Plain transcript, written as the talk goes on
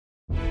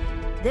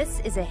This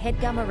is a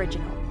HeadGum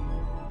original.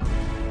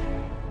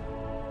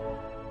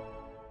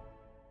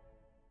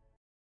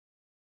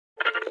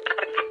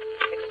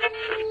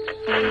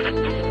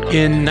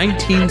 In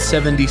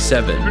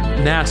 1977,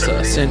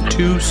 NASA sent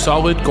 2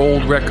 solid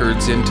gold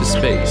records into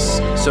space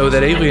so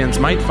that aliens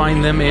might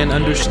find them and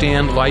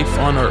understand life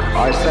on Earth.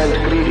 I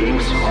send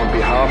greetings on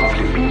behalf of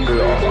the people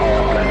of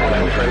our planet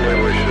and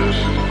friendly wishes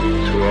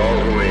to all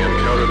who may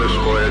encounter this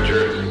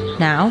Voyager.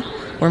 Now,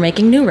 we're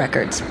making new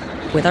records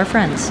with our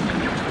friends.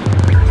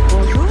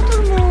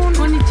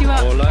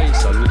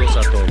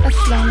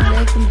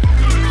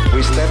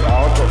 We step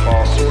out of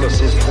our solar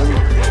system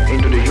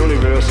into the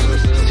universe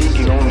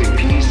seeking only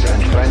peace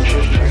and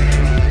friendship.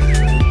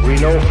 We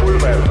know full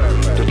well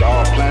that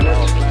our planet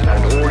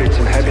and all its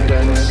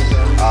inhabitants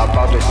are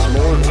but a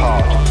small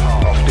part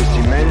of this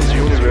immense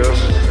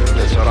universe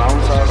that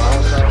surrounds us.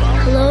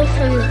 Hello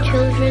from the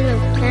children of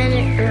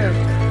planet Earth.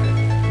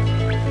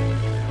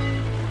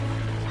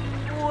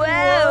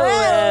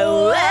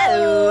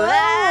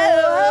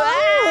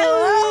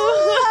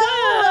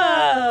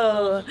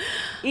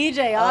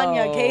 EJ,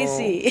 Anya,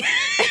 Casey.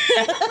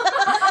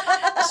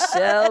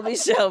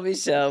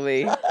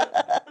 Shelby. Wow.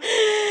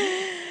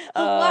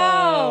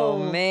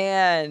 Oh,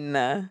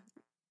 man.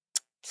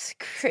 It's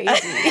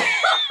crazy.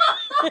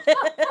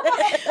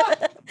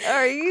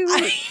 Are you...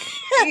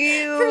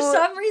 For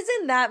some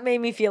reason, that made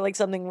me feel like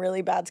something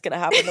really bad's going to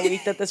happen the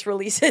week that this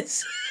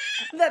releases.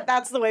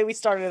 That's the way we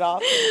started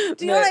off. Do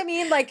you know what I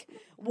mean? Like,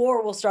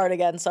 war will start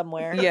again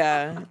somewhere.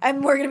 Yeah.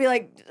 And we're going to be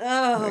like,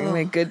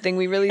 oh. Good thing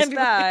we released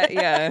that.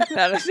 Yeah.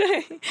 That'll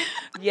say,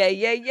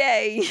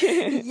 yay.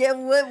 Yeah,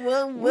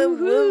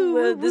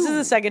 woo. This is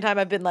the second time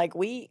I've been like,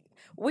 we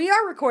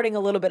are recording a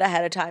little bit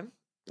ahead of time.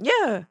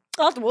 Yeah.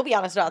 We'll be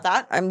honest about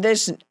that. I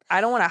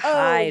don't want to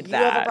hide that.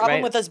 You have a problem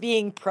right? with us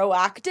being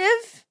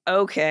proactive?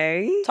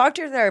 Okay. Talk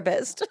to your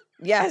therapist.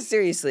 Yeah,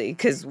 seriously,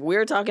 because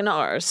we're talking to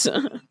ours.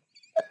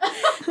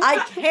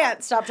 I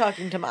can't stop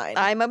talking to mine.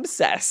 I'm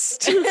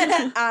obsessed.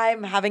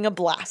 I'm having a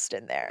blast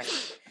in there.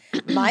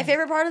 My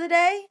favorite part of the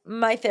day,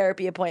 my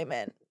therapy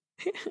appointment.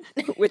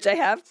 Which I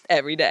have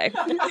every day.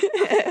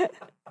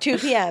 2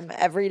 p.m.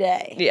 every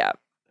day. Yeah.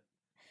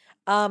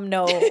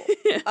 No.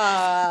 We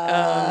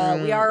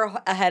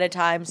are ahead of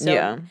time.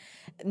 So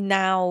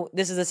now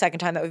this is the second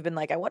time that we've been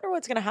like, I wonder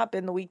what's going to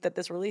happen the week that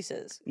this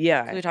releases.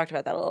 Yeah. We talked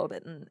about that a little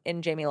bit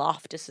in Jamie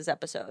Loftus's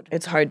episode.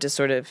 It's hard to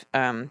sort of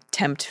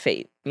tempt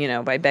fate,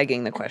 by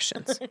begging the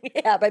questions.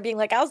 Yeah, by being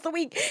like, how's the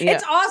week? Yeah.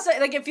 It's awesome.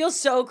 Like, it feels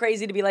so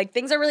crazy to be like,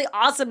 things are really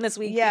awesome this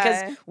week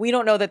because we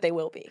don't know that they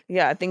will be.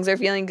 Yeah, things are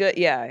feeling good.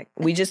 Yeah,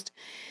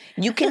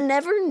 you can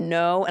never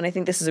know, and I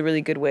think this is a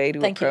really good way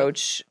to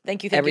approach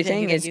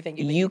everything.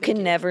 You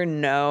can never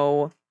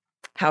know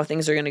how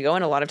things are going to go,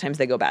 and a lot of times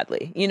they go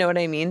badly. You know what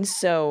I mean?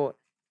 So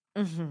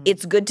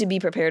it's good to be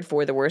prepared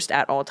for the worst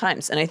at all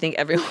times, and I think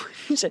everyone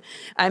should.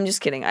 I'm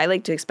just kidding. I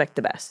like to expect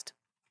the best.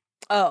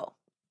 Oh.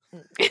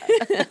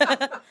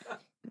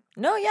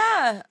 No,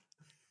 yeah.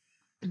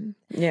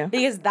 Yeah.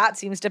 Because that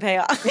seems to pay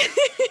off.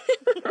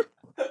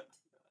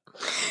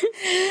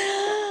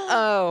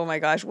 Oh my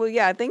gosh. Well,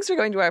 yeah, thanks for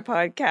going to our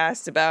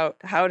podcast about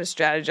how to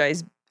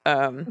strategize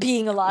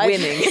being alive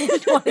winning in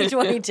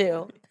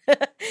 2022.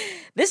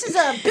 This is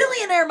a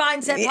billionaire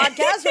mindset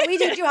podcast where we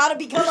teach you how to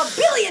become a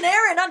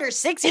billionaire in under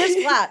 6 years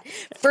flat.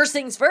 First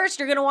things first,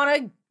 you're going to want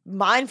to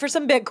mine for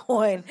some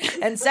Bitcoin.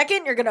 And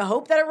second, you're going to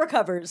hope that it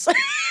recovers. Or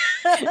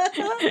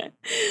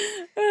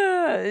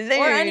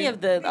any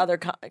of the other,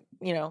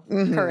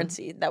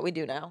 currency that we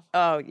do now.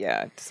 Oh,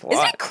 yeah. Isn't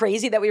it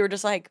crazy that we were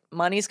just like,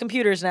 money's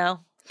computers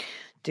now?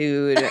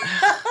 Dude,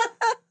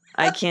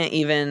 I can't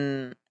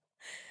even,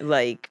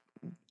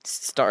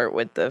 start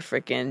with the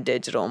freaking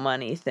digital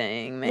money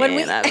thing,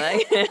 man. I'm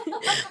like,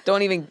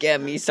 don't even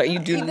get me started. You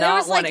do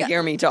not want to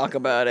hear me talk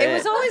about it. It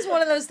was always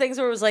one of those things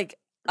where it was like,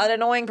 an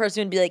annoying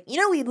person would be like,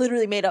 we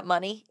literally made up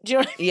money. Do you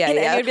know what I mean? Yeah.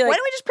 And you'd be like, why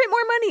don't we just print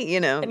more money?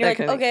 And you're like,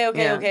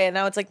 okay. And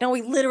now it's like, no,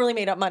 we literally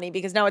made up money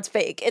because now it's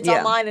fake. It's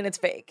online and it's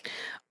fake.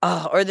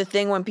 Oh, or the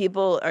thing when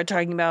people are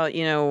talking about,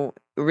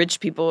 rich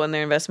people and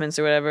their investments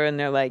or whatever, and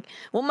they're like,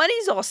 well,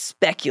 money's all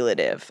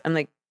speculative. I'm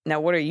like, now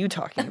what are you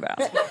talking about?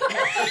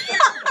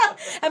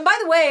 And by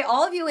the way,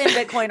 all of you in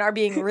Bitcoin are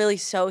being really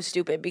so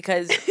stupid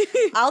because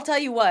I'll tell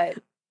you what,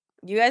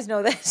 you guys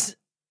know this.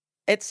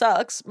 It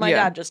sucks. My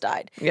dad just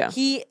died. Yeah.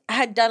 He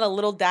had done a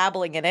little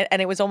dabbling in it,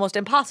 and it was almost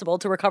impossible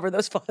to recover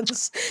those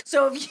funds.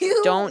 So if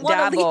you don't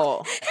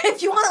dabble,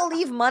 if you want to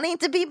leave money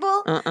to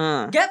people,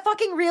 get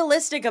fucking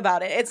realistic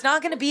about it. It's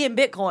not going to be in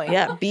Bitcoin.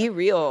 Yeah, be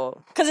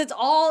real. Because it's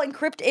all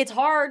encrypted. It's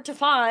hard to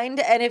find,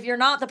 and if you're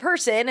not the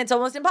person, it's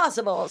almost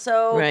impossible.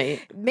 So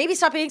maybe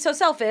stop being so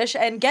selfish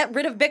and get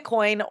rid of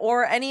Bitcoin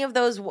or any of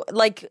those.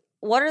 Like,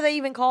 what are they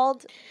even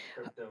called?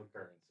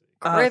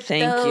 Cryptocurrency.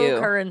 Thank you.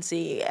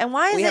 Cryptocurrency. And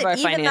why is we it have our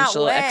even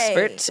financial that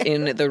way? expert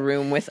in the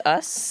room with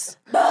us.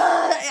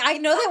 I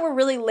know that we're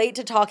really late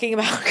to talking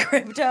about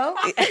crypto.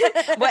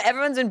 But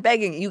everyone's been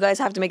begging. You guys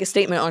have to make a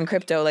statement on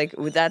crypto. Like,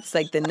 that's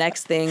like the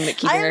next thing that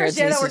Keeping Our Heads needs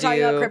to do. I understand that we're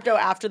talking about crypto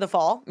after the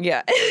fall.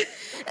 Yeah.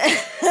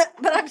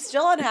 But I'm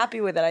still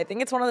unhappy with it. I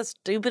think it's one of the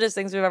stupidest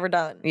things we've ever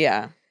done.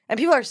 Yeah. And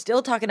people are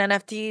still talking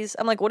NFTs.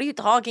 I'm like, what are you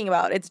talking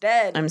about? It's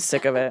dead. I'm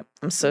sick of it.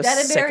 I'm so dead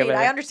and sick buried. of it.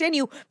 I understand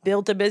you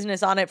built a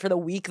business on it for the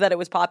week that it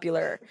was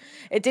popular.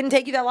 It didn't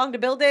take you that long to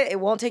build it. It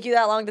won't take you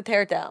that long to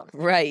tear it down.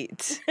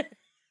 Right.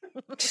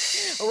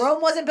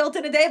 Rome wasn't built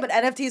in a day, but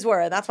NFTs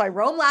were. And that's why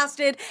Rome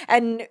lasted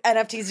and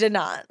NFTs did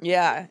not.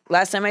 Yeah.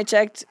 Last time I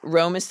checked,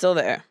 Rome is still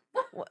there.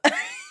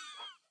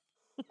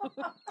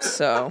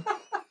 So...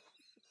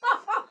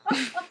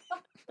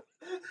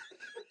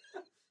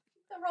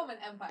 Roman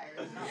Empire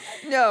is not.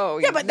 No,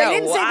 yeah, but they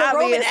didn't say the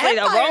Roman Empire.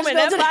 The Roman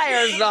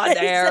Empire's not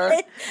there.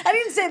 I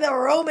didn't say the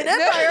Roman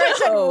Empire. I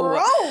said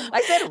Rome.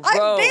 I said Rome.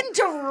 I've been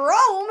to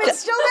Rome. It's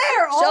still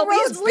there. All Shelby's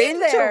roads lead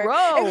there. To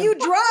Rome. If you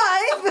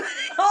drive,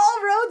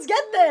 all roads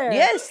get there.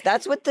 Yes,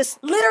 that's what this.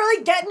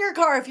 Literally, get in your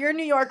car. If you're in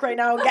New York right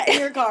now, get in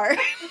your car.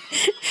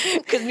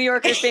 Because New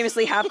Yorkers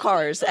famously have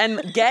cars,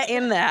 and get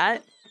in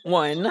that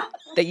one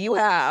that you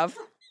have.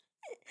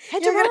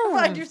 You're going to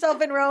find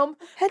yourself in Rome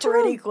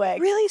pretty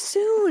quick. Really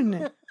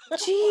soon.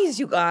 Jeez,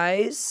 you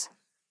guys.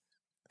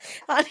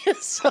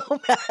 Anya's so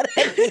mad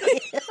at me.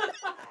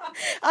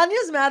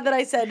 Anya's mad that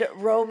I said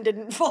Rome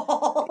didn't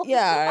fall.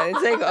 Yeah,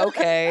 it's like,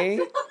 okay.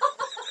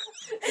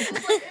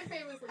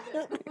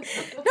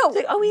 No,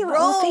 like,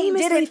 Rome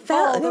didn't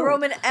fall. The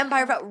Roman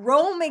Empire fell.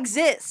 Rome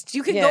exists.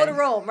 You can go to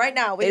Rome right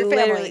now with your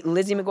family.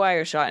 Lizzie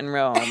McGuire shot in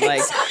Rome.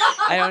 Like,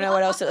 I don't know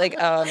what else. Like,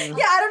 yeah,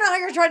 I don't know how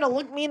you're trying to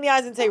look me in the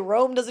eyes and say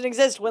Rome doesn't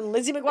exist when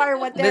Lizzie McGuire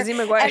went there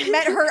and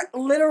met her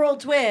literal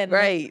twin.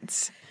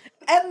 Right.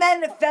 And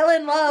then fell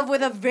in love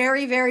with a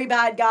very, very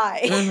bad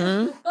guy.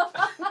 Mm-hmm.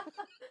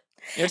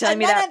 You're telling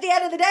me that. And then at the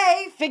end of the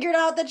day, figured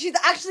out that she's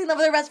actually in love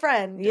with her best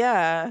friend.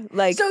 Yeah.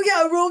 Like. So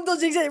yeah, Rome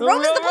doesn't exist.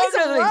 Rome is the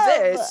place of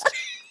love.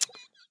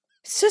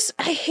 It's just,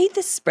 I hate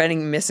this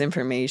spreading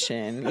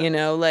misinformation, you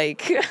know,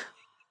 like.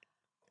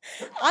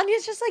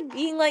 Anya's just like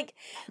being like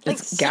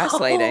it's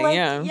gaslighting,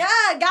 yeah. Yeah,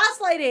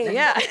 gaslighting.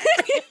 Yeah.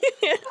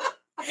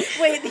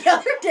 Wait, the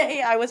other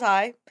day I was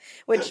high,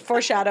 which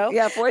foreshadow.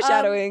 Yeah,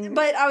 foreshadowing.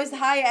 But I was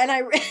high and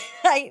I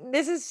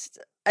this is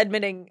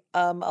admitting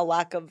a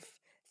lack of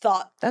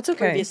thought. That's okay.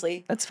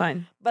 Previously. That's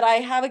fine. But I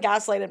have a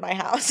gaslight in my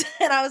house.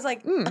 And I was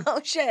like, oh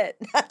shit,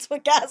 that's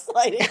what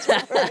gaslighting is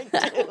referring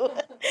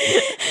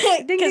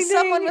to. Because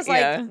someone was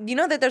like, you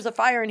know that there's a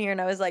fire in here?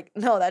 And I was like,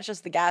 no, that's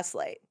just the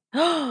gaslight.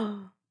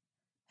 And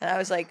I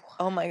was like,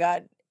 oh my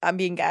God, I'm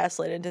being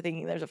gaslit into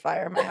thinking there's a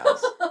fire in my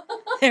house.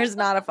 There's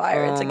not a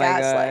fire, it's a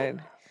gaslight.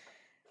 God.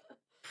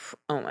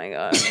 Oh my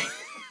God.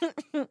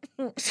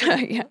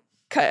 Yeah,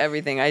 cut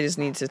everything. I just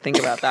need to think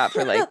about that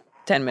for like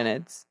 10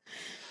 minutes.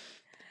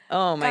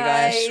 Oh my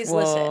gosh.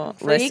 Well,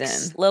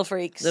 listen. Little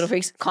freaks. Little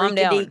freaks. Calm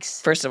down.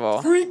 First of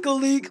all.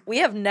 Freak-a-leak. We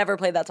have never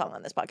played that song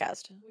on this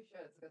podcast. We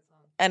should. It's a good song.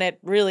 And it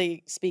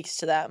really speaks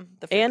to them.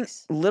 The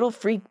freaks. And Little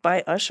Freak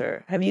by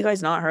Usher. Have you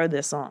guys not heard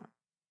this song?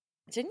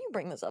 Didn't you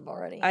bring this up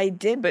already? I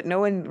did, but no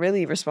one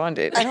really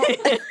responded. I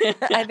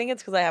think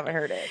it's because I haven't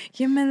heard it.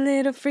 You're my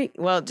little freak.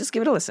 Well, just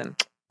give it a listen.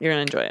 You're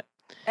going to enjoy it.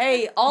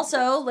 Hey,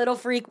 also, Little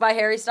Freak by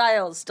Harry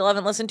Styles. Still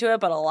haven't listened to it,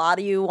 but a lot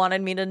of you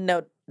wanted me to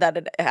note that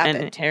it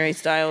happened. And Harry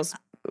Styles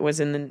was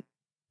in the...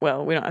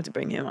 Well, we don't have to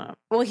bring him up.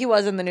 Well, he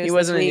was in the news He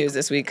was in the news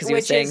this week because he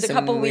was saying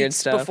some weird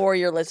stuff. Before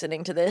you're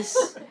listening to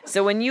this.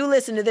 So when you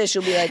listen to this,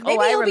 you'll be like,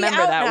 I remember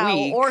that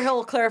week. Or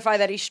he'll clarify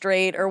that he's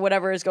straight or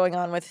whatever is going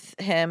on with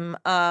him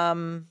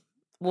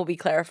will be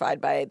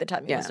clarified by the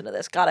time you listen to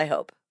this. God, I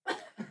hope.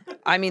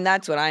 I mean,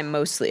 that's what I'm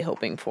mostly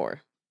hoping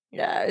for.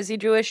 Yeah. Is he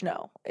Jewish?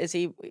 No. Is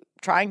he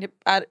trying to...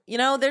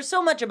 there's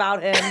so much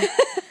about him.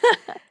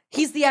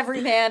 He's the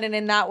everyman, and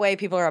in that way,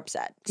 people are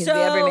upset. He's the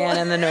everyman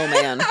and the no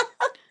man.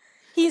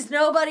 He's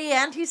nobody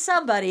and he's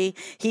somebody.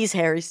 He's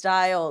Harry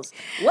Styles.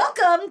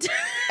 Welcome to...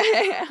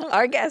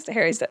 Our guest,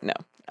 Harry Styles. No.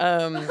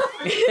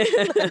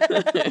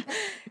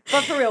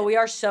 But for real, we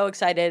are so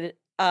excited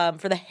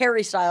for the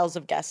Harry Styles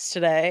of guests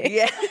today.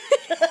 Yeah.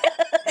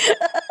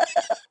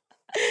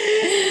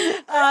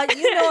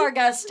 You know our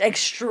guest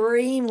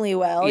extremely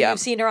well. Yeah. You've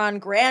seen her on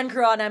Grand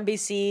Crew on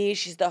NBC.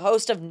 She's the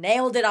host of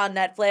Nailed It on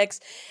Netflix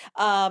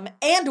and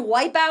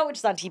Wipeout, which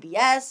is on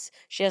TBS.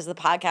 She has the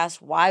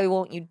podcast Why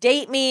Won't You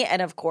Date Me?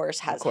 And of course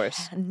has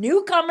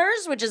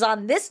Newcomers, which is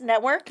on this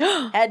network.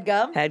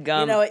 Headgum.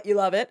 Headgum. You know it. You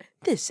love it.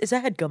 This is a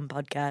Headgum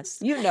podcast.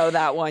 You know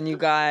that one, you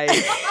guys.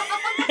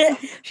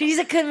 She's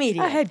a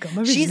comedian.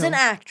 She's an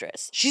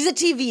actress. She's a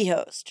TV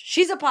host.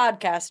 She's a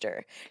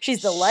podcaster.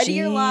 She's the light of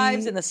your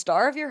lives and the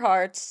star of your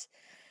hearts.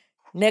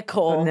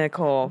 Nicole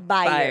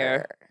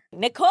Byer.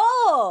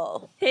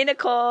 Nicole. Hey,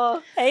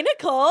 Nicole. Hey,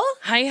 Nicole.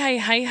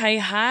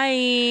 Hi.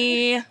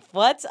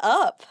 What's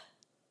up?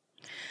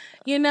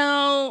 You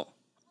know,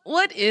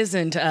 what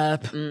isn't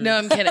up? No,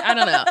 I'm kidding. I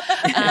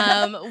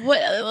don't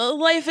know.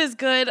 Life is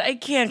good. I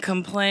can't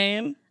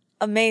complain.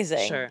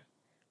 Amazing. Sure.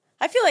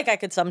 I feel like I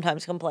could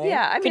sometimes complain.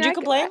 Yeah, I mean, could you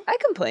complain? I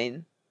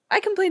complain. I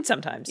complain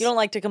sometimes. You don't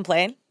like to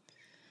complain?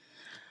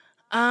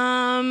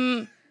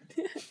 I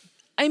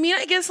mean,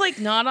 I guess like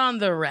not on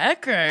the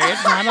record,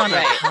 not on a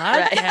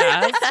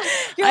podcast.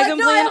 You're I like,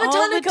 no, I have a all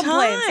ton the of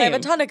complaints. time. I have a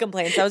ton of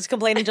complaints. I was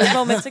complaining just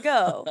moments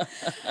ago.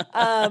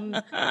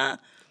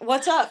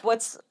 What's up?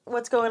 What's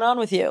going on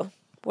with you?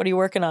 What are you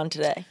working on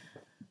today?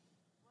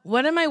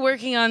 What am I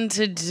working on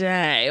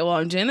today? Well,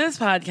 I'm doing this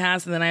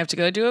podcast, and then I have to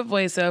go do a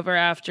voiceover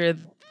after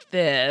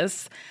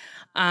this.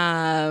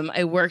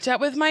 I worked out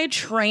with my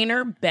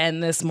trainer, Ben,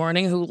 this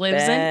morning, who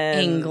lives in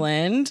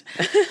England.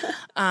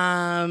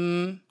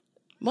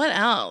 What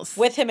else?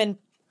 With him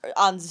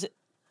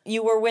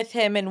you were with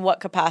him in what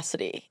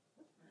capacity?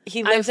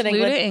 He lives in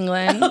England. I flew to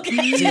England,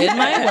 Okay. did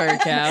my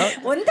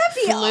workout. Wouldn't that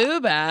be flew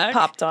back,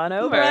 popped on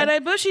over.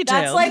 red-eyed bushy tail.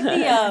 That's like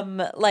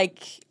the like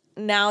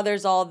now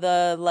there's all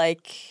the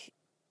like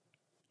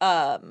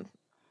the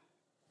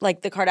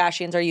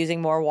Kardashians are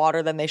using more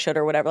water than they should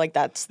or whatever. Like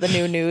that's the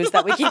new news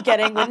that we keep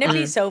getting. Wouldn't it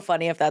be so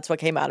funny if that's what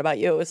came out about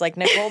you? It was like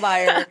Nicole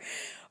Byer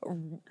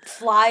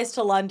flies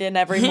to London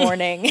every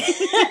morning for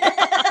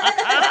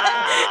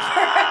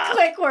a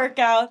quick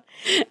workout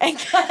and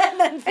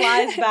then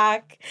flies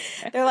back.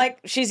 They're like,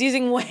 she's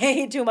using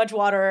way too much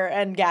water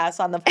and gas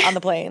on the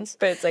planes.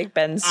 But it's like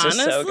Ben's just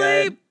Honestly, so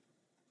good.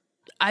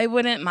 I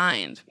wouldn't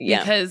mind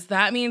because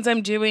that means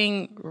I'm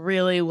doing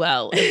really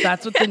well. If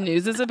that's what the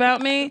news is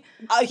about me,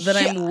 that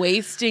I'm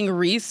wasting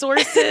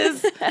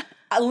resources.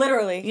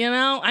 Literally. You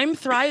know, I'm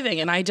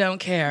thriving and I don't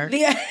care.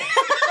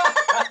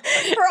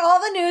 For all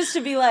the news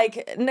to be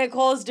like,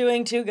 Nicole's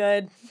doing too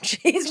good.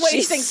 She's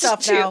wasting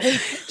stuff now.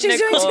 She's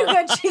doing too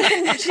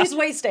good. She's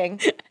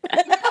wasting.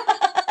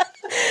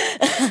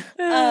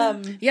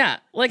 Yeah,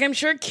 like I'm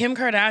sure Kim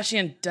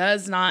Kardashian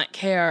does not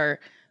care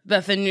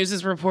that the news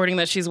is reporting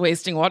that she's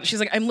wasting water. She's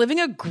like, I'm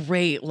living a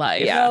great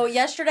life. Yeah. So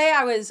yesterday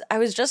I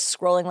was just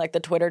scrolling like the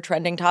Twitter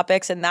trending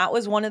topics, and that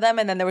was one of them.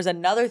 And then there was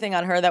another thing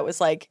on her that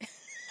was like,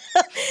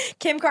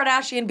 Kim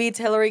Kardashian beats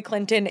Hillary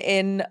Clinton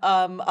in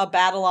a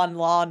battle on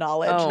law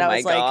knowledge. Oh, and I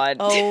was my like, God.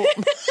 oh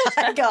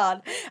my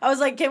God. I was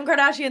like, Kim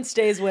Kardashian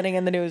stays winning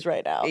in the news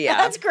right now. Yeah.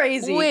 That's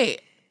crazy.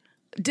 Wait,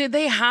 did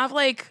they have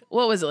like,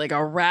 what was it, like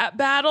a rap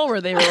battle where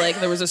they were like,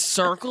 there was a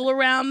circle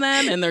around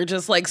them and they're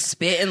just like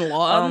spitting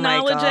law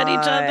knowledge at each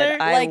other?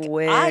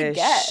 I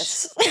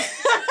guess.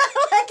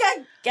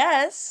 I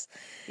guess.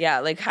 Yeah,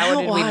 like how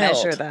did we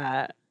measure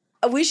that?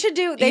 They should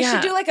do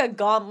like a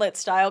gauntlet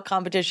style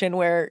competition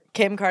where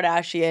Kim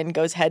Kardashian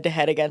goes head to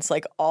head against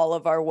like all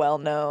of our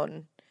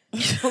well-known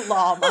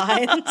law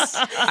minds.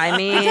 I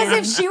mean, because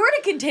if she were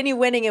to continue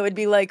winning, it would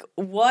be like,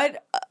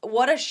 what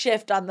a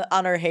shift on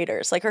her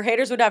haters. Like her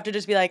haters would have to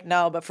just be like,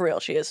 no, but for real,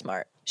 she is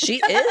smart.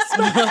 She is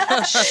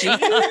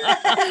smart.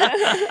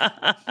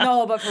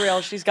 No, but for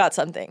real, she's got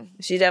something.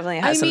 She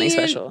definitely has something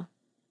special.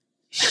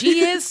 She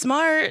is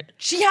smart.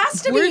 She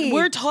has to be.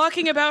 We're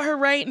talking about her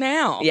right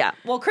now. Yeah.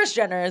 Well, Kris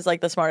Jenner is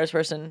like the smartest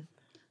person.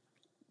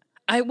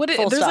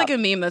 There's like a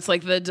meme that's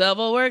like the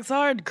devil works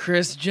hard,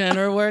 Kris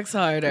Jenner works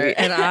harder,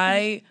 and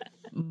I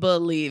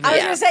believe it. I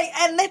was gonna say,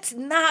 and that's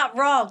not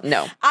wrong.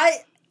 No.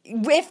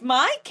 If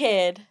my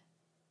kid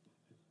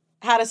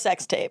had a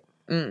sex tape,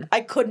 I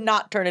could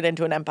not turn it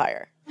into an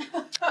empire.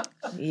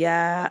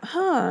 Yeah.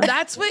 Huh.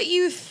 That's what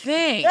you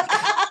think.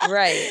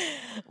 Right.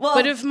 Well,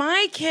 But if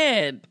my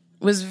kid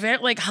was very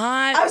like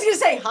hot, I was gonna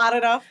say hot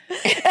enough.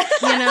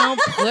 you know,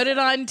 put it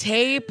on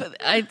tape.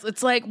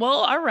 It's like, well,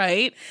 all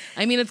right.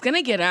 I mean, it's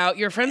gonna get out.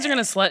 Your friends are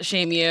gonna slut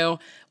shame you.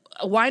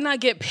 Why not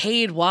get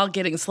paid while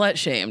getting slut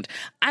shamed?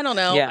 I don't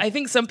know. Yeah. I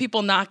think some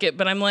people knock it,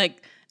 but I'm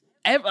like,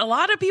 a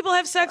lot of people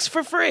have sex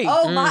for free.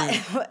 Oh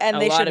my! And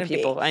they a lot shouldn't of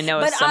people. be. I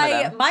know. But some of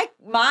them.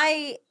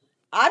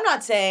 I'm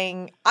not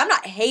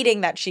not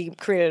hating that she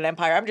created an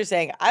empire. I'm just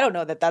saying I don't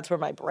know that that's where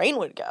my brain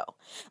would go.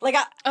 Like,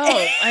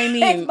 I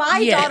mean, if my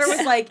yes. daughter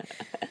was like,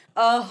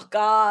 "Oh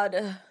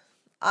God,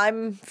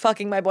 I'm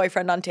fucking my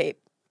boyfriend on tape,"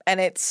 and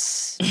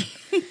it's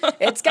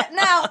getting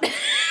out.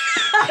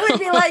 I would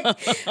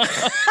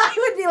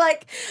be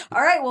like,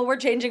 all right, well, we're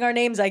changing our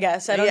names, I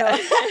guess. I don't know.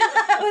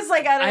 I was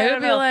like, I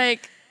would be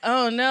like,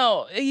 oh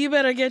no, you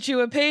better get you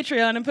a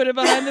Patreon and put it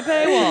behind the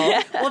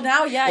paywall. Well,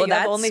 now, you have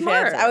that's OnlyFans.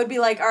 smart. I would be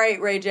like, all right,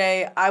 Ray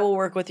J, I will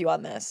work with you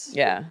on this.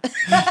 Yeah.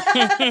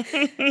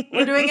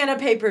 We're doing it in a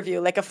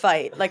pay-per-view, like a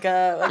fight, like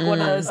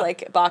one of those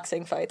like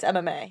boxing fights,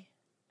 MMA.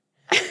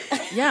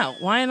 Yeah,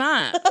 why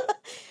not?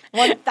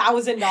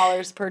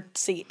 $1,000 per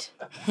seat.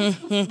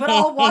 But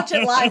I'll watch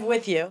it live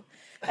with you,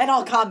 and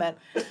I'll comment.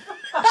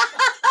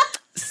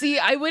 See,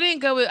 I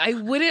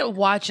wouldn't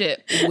watch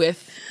it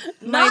with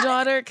my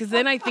daughter, because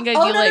then I think I'd be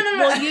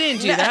well, you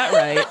didn't do that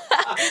right.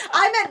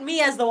 I meant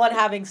me as the one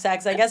having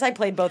sex. I guess I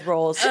played both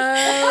roles.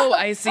 Oh,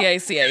 I see. I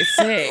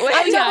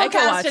double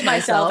casted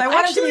myself. I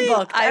wanted to be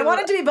booked. I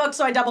wanted to be booked,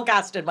 so I double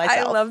casted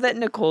myself. I love that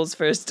Nicole's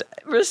first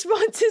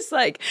response is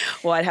like,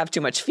 well, I'd have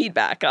too much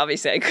feedback.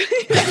 Obviously, I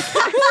couldn't.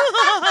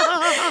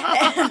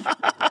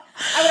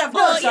 I would have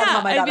no son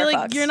how my I'd daughter be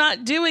like, fucks. you're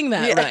not doing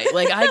that right.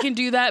 Like, I can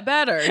do that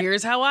better.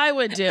 Here's how I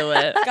would do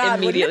it. God,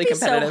 Immediately wouldn't it be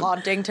competitive. so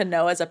haunting to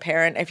know as a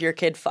parent if your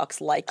kid fucks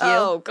like you?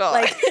 Oh, God.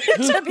 Like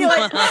to be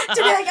like, oh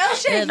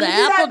shit, Yeah, you the do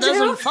apple that too?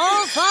 doesn't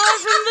fall far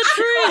from the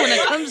tree when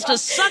it comes to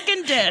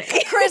sucking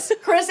dick.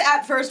 Chris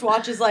at first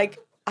watches like,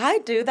 I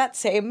do that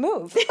same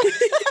move.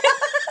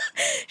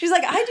 She's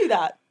like, I do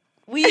that.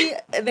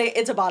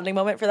 It's a bonding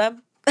moment for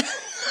them.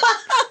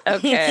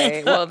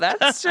 Okay, well,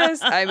 that's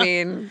just, I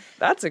mean,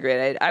 that's a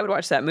great idea. I would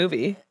watch that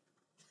movie.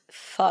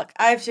 Fuck.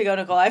 I have to go,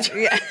 Nicole. I have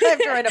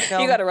to write a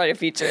film. You got to write a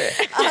feature.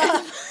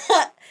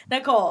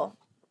 Nicole,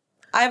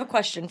 I have a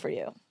question for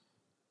you.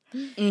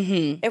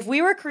 Mm-hmm. If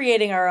we were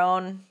creating our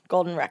own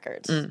golden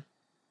records,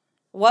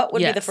 what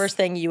would be the first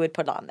thing you would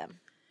put on them?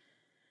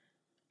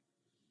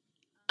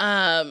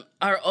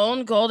 Our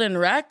own golden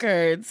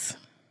records,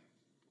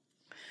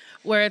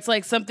 where it's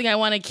like something I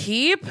want to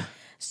keep.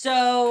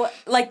 So,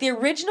 like the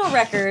original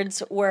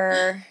records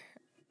were,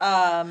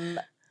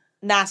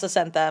 NASA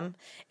sent them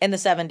in the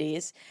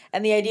 70s.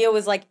 And the idea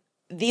was like,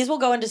 these will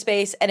go into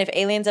space. And if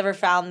aliens ever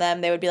found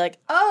them, they would be like,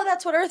 oh,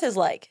 that's what Earth is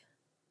like.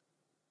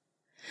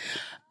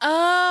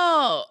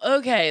 Oh,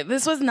 okay.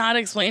 This was not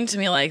explained to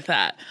me like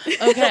that.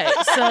 Okay,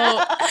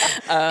 so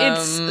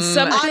it's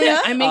something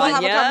I'm making.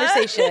 We'll have a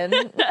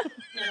conversation.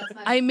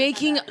 I'm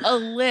making a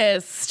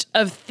list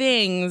of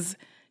things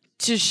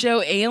to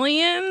show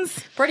aliens.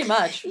 Pretty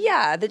much.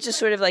 Yeah, that just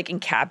sort of like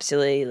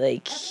encapsulate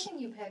like. Everything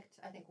you picked,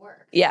 I think,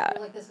 worked. Yeah. I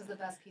feel like this is the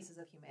best pieces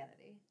of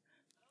humanity.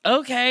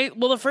 Okay,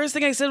 well, the first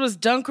thing I said was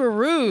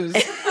Dunkaroos.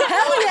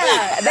 Hell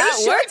yeah,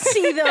 they should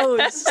see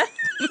those.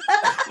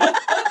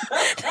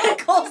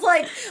 Nicole's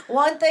like,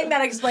 one thing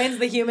that explains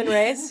the human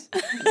race.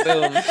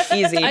 Boom,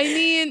 easy. I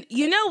mean,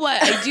 you know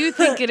what? I do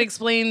think it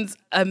explains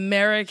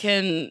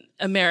Americans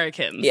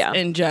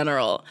in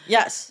general.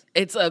 Yes.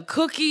 It's a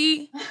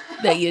cookie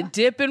that you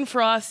dip in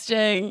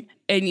frosting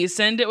and you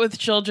send it with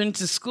children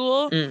to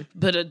school,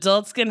 but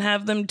adults can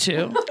have them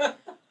too.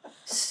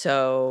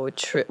 So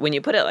true. When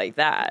you put it like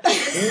that.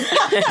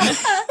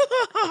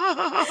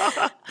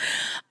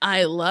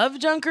 I love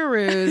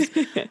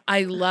Dunkaroos.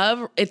 I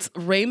love it's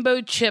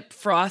rainbow chip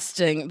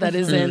frosting that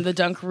is in the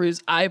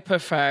Dunkaroos I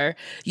prefer.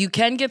 You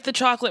can get the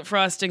chocolate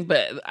frosting,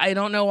 but I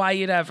don't know why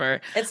you'd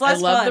ever. It's less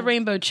I love fun. the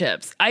rainbow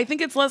chips. I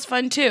think it's less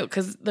fun too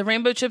because the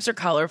rainbow chips are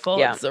colorful.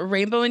 Yeah. It's a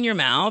rainbow in your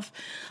mouth.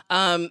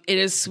 It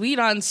is sweet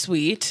on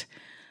sweet.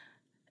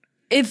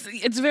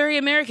 It's very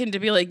American to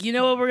be like, you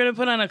know what, we're going to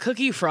put on a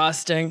cookie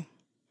frosting.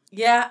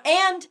 Yeah,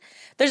 and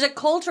there's a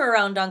culture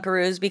around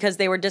Dunkaroos because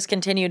they were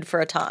discontinued for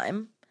a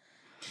time.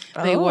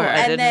 They were. I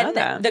And didn't then know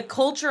that. the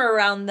culture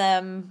around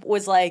them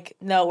was like,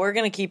 no, we're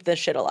going to keep this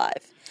shit alive.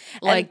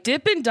 Like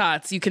Dippin'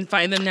 Dots, you can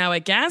find them now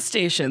at gas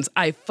stations.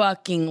 I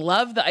fucking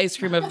love the ice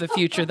cream of the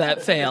future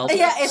that failed.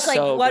 Yeah, it's like,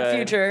 So what good.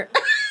 future?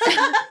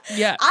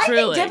 Yeah, I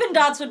truly. think Dippin'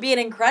 Dots would be an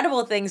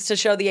incredible thing to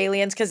show the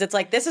aliens because it's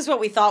like, this is what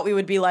we thought we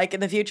would be like in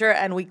the future,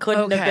 and we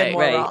couldn't have been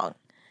more right. wrong.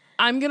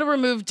 I'm going to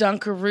remove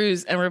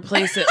Dunkaroos and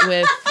replace it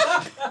with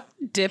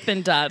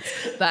Dippin' Dots,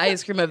 the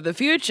ice cream of the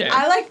future.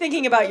 I like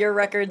thinking about your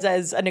records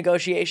as a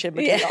negotiation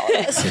between all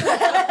of us.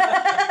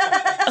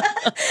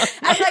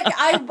 I'm like,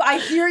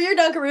 I hear your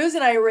Dunkaroos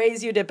and I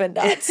raise you Dippin'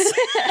 Dots.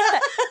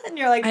 And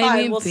you're like, fine, I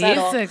mean, we'll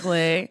settle.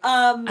 basically,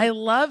 I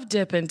love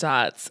Dippin'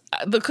 Dots.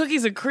 The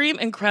cookies and cream,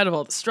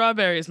 incredible. The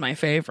strawberry is my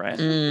favorite.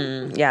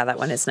 Yeah, that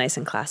one is nice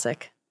and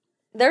classic.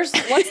 What's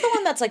the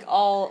one that's like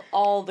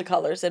all the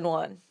colors in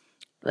one?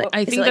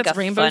 I think that's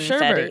rainbow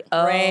sherbet.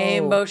 Oh.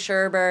 Rainbow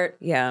sherbet.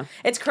 Yeah.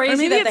 It's Or crazy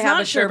maybe that it's they have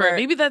not a sherbet. sherbet.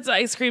 Maybe that's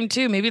ice cream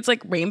too. Maybe it's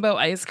like rainbow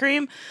ice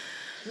cream.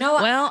 No,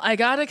 Well, I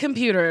got a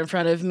computer in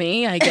front of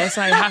me. I guess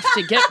I have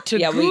to get to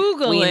Yeah,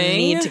 Googling. we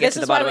need to get this to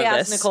the is why bottom we of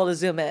asked this. Nicole to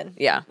zoom in.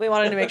 Yeah. We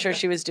wanted to make sure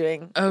she was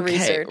doing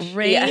research.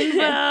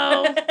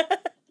 Rainbow.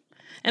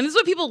 And this is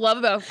what people love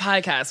about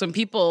podcasts when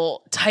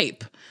people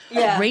type.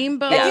 Yeah.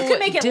 Rainbow. And you can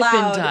make it Dippin'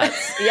 loud.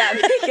 Dots. Yeah,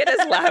 make it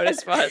as loud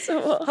as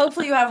possible.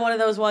 Hopefully you have one of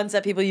those ones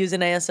that people use in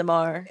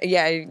ASMR.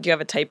 Yeah, do you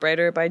have a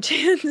typewriter by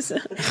chance?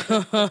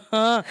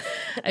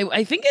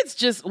 I think it's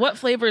just what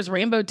flavor is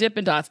Rainbow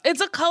Dippin' Dots?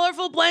 It's a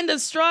colorful blend of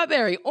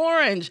strawberry,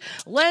 orange,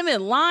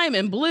 lemon, lime,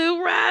 and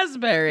blue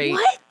raspberry.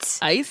 What?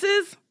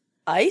 Ices?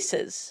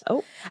 Ices.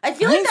 Oh. I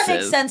feel like that makes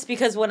Ices. sense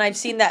because when I've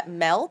seen that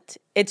melt,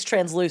 it's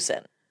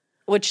translucent.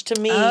 Which to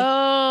me,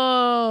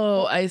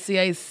 Oh, I see.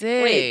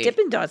 Wait,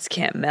 Dippin' Dots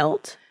can't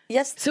melt?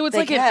 yes, So it's they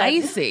like an can.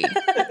 icy.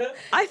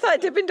 I thought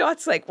Dippin'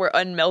 Dots like were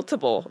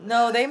unmeltable.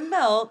 No, they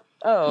melt.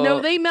 Oh. No,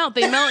 they melt.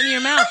 They melt in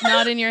your mouth,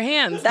 not in your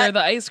hands. They're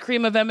the ice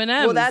cream of M&Ms.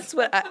 Well, that's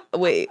what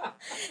wait.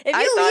 If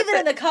I you thought leave it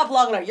in the cup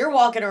long enough, you're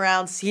walking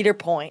around Cedar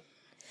Point,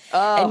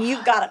 and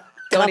you've got a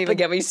Don't cup even of,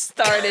 get me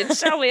started,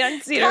 shall we, on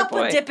Cedar cup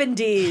Point? of Dippin'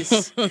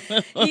 D's. You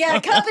got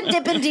a cup of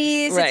Dippin'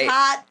 D's. Right. It's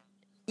hot.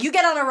 You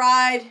get on a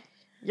ride.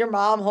 Your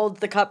mom holds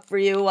the cup for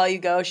you while you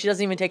go. She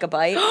doesn't even take a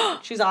bite.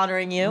 She's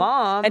honoring you,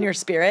 Mom. and your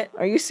spirit.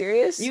 Are you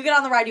serious? You get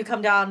on the ride, you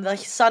come down, the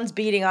sun's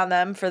beating on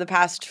them for the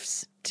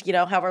past,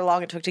 however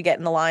long it took to get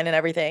in the line and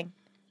everything.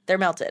 They're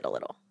melted a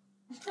little.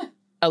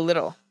 A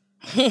little.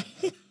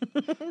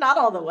 Not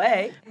all the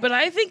way. But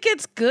I think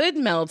it's good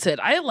melted.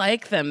 I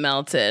like them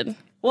melted.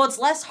 Well, it's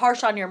less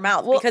harsh on your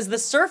mouth because the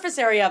surface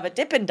area of a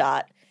Dippin'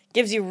 Dot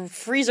gives you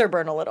freezer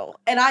burn a little.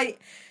 And I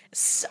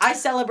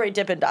celebrate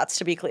Dippin' Dots,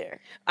 to be clear.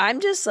 I'm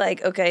just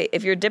like, okay,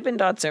 if your Dippin'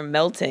 Dots are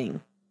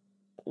melting,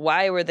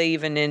 why were they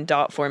even in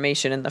dot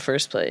formation in the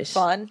first place?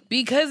 Fun.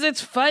 Because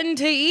it's fun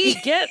to eat.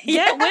 Get with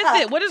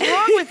it. What is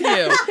wrong with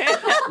you?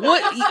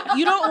 What,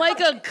 you don't like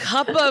a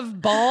cup of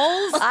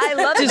balls? I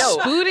love to it.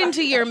 spoon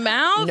into your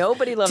mouth?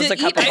 Nobody loves to a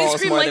cup eat of ice balls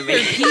cream more like than me.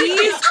 they're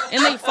peas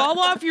and they fall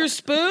off your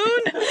spoon?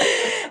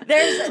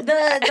 There's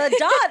the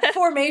dot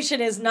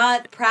formation is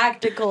not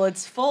practical.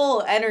 It's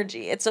full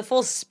energy. It's a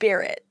full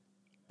spirit.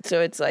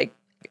 So it's like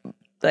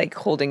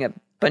holding a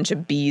bunch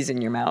of bees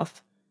in your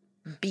mouth.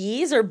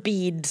 Bees or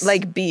beads?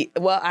 Like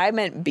well, I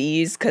meant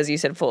bees because you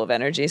said full of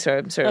energy, so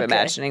I'm sort of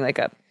imagining like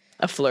a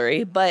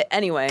flurry. But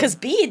anyway. Because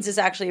beads is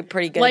actually a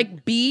pretty good.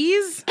 Like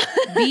bees?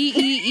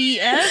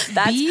 B-E-E-S?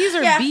 Bees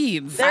or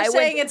beads? They're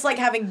saying it's like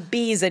having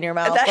bees in your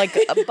mouth, like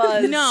a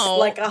buzz, No,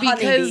 like a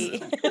honeybee.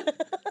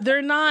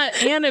 They're not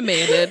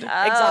animated.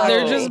 Exactly.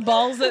 They're just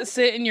balls that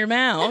sit in your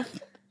mouth.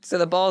 So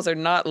the balls are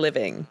not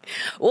living.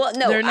 Well,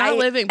 no, they're not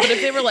living. But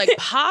if they were like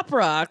Pop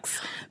Rocks,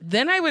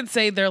 then I would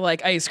say they're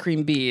like ice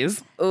cream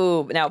bees.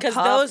 Ooh, now because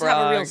Pop those Rocks,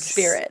 have a real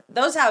spirit.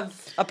 Those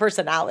have a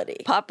personality.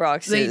 Pop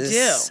Rocks, they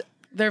do.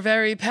 They're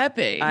very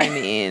peppy. I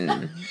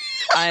mean,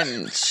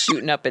 I'm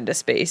shooting up into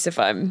space if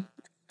I'm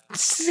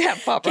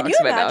Pop Rocks. Can you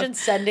imagine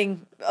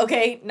sending?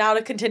 Okay, now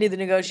to continue the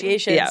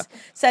negotiations.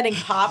 Sending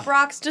Pop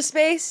Rocks to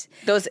space.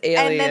 Those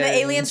aliens. And then the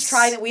aliens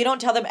try that. We don't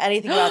tell them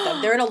anything about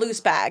them. They're in a loose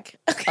bag.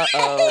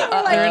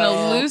 They're in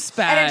a loose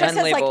bag. And it just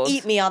says like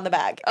 "Eat me" on the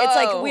bag. It's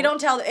like we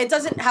don't tell. It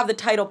doesn't have the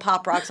title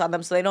Pop Rocks on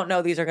them, so they don't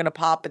know these are going to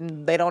pop,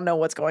 and they don't know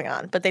what's going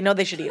on. But they know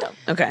they should eat them.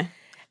 Okay.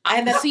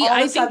 And then see, all of I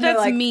a think sudden they're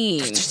that's like, mean.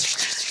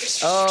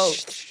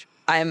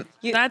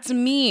 That's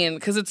mean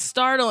because it's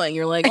startling.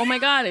 You're like, oh my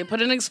God, I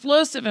put an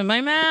explosive in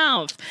my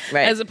mouth.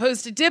 Right. As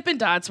opposed to Dippin'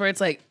 Dots where it's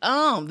like,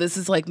 oh, this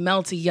is like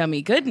melty,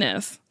 yummy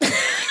goodness.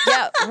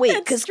 Yeah, wait.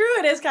 It's true,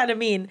 it is kind of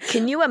mean.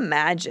 Can you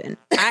imagine?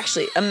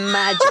 Actually,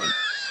 imagine.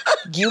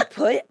 You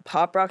put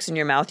Pop Rocks in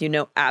your mouth, you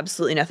know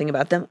absolutely nothing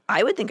about them.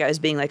 I would think I was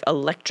being like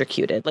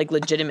electrocuted, like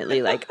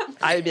legitimately. Like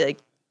I would be like,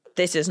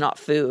 this is not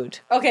food.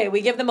 Okay,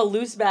 we give them a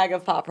loose bag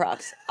of Pop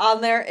Rocks.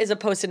 On there is a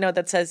Post-it note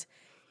that says,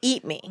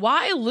 "Eat me."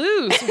 Why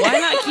loose? Why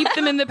not keep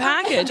them in the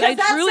package? I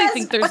truly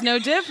think there's no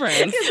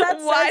difference.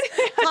 Why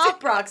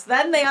Pop Rocks?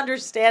 Then they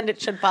understand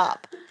it should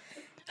pop.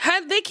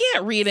 They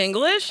can't read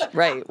English.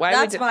 Right. Why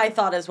That's my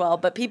thought as well,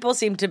 but people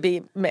seem to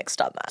be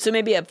mixed on that. So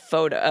maybe a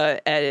photo,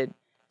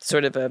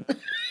 sort of a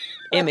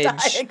image,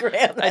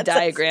 a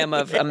diagram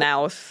of a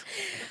mouth.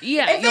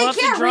 Yeah, if you'll they have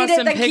can't to draw read it,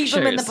 some then pictures.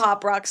 keep them in the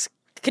Pop Rocks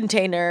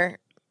container.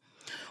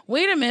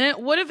 Wait a minute.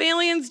 What if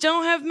aliens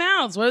don't have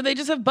mouths? What if they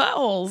just have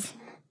buttholes?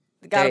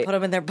 Gotta put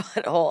them in their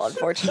butthole,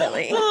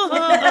 unfortunately.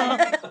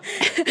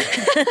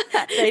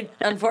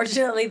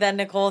 Unfortunately, then,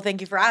 Nicole, thank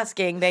you for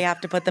asking. They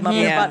have to put them up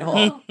their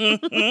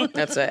butthole.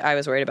 That's it. I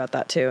was worried about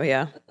that too.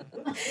 Yeah.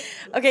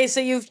 Okay, so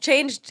you've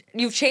changed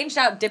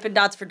out Dippin'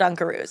 Dots for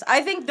Dunkaroos.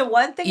 I think the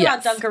one thing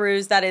about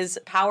Dunkaroos that is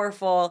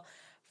powerful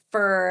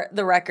for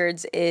the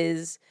records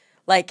is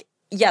like,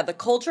 the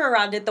culture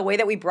around it, the way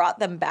that we brought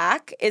them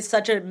back is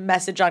such a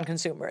message on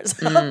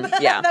consumerism.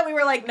 That we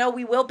were like, no,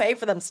 we will pay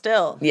for them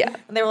still. Yeah.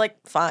 And they were like,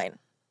 fine,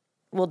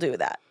 we'll do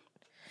that.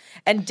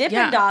 And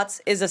Dippin' Dots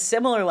is a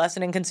similar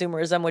lesson in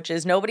consumerism, which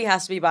is nobody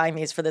has to be buying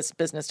these for this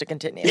business to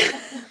continue.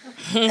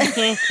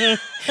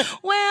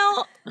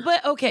 Well,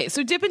 but okay,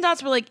 so Dippin'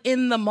 Dots were like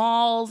in the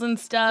malls and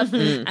stuff,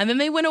 and then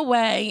they went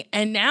away,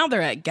 and now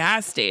they're at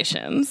gas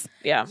stations.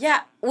 Yeah.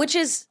 Yeah, which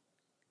is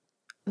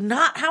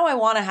not how I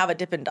want to have a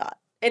Dippin' Dot.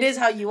 It is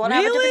how you want to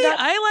have a Dippin' Dot?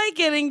 I like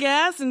getting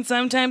gas and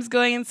sometimes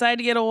going inside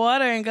to get a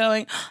water and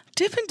going,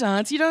 Dippin'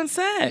 Dots, you don't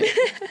say.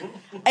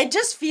 It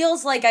just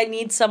feels like I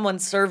need someone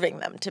serving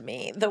them to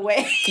me the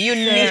way you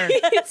need.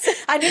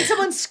 I need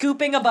someone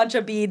scooping a bunch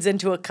of beads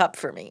into a cup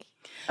for me.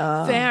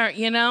 Fair,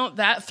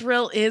 that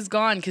thrill is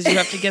gone because you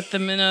have to get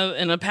them in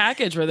a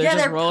package where they're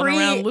just rolling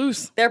around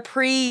loose. They're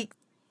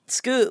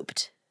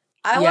pre-scooped.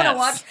 I want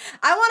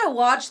to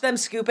watch them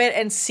scoop it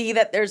and see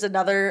that there's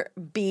another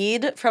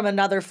bead from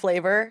another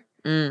flavor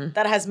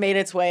that has made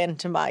its way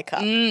into my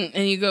cup.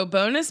 And you go,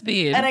 bonus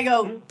bead. And I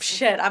go,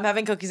 shit, I'm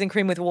having cookies and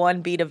cream with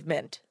one bead of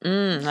mint.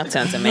 That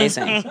sounds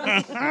amazing.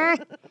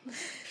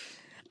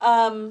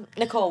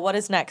 Nicole, what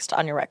is next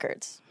on your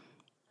records?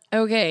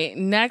 Okay,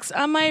 next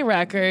on my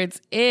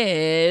records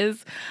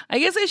is, I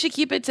guess I should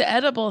keep it to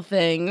edible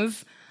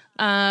things,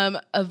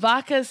 a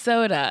vodka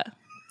soda.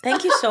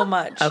 Thank you so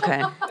much.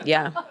 Okay.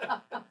 Yeah.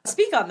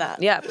 Speak on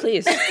that. Yeah,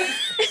 please.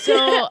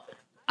 So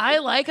I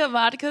like a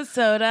vodka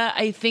soda.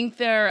 I think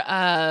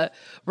they're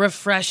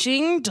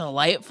refreshing,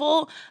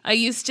 delightful. I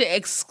used to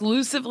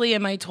exclusively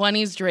in my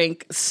 20s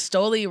drink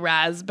Stoli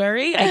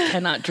Raspberry. I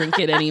cannot drink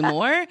it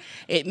anymore.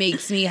 It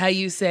makes me, how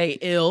you say,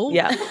 ill.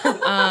 Yeah.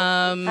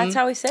 That's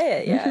how we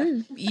say it, yeah.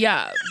 Mm-hmm.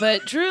 Yeah,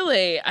 but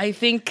truly, I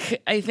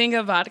think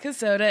a vodka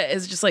soda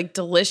is just like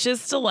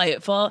delicious,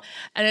 delightful,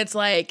 and it's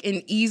like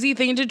an easy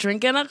thing to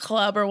drink in a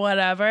club or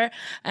whatever.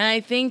 And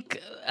I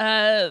think,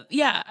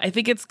 I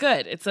think it's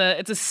good. It's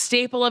a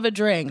staple of a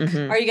drink.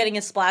 Are you getting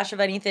a splash of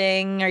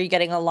anything? Are you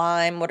getting a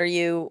lime? What are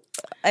you?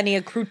 Any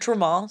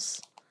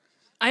accoutrements?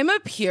 I'm a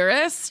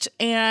purist,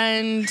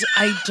 and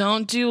I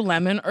don't do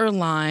lemon or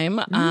lime,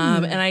 and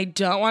I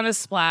don't want a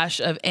splash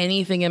of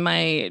anything in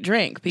my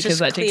drink because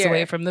that takes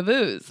away from the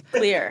booze.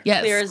 Clear.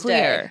 Yes, Clear as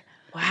clear. day.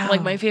 Wow.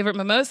 Like my favorite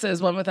mimosa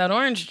is one without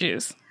orange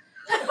juice.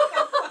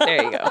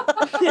 There you go.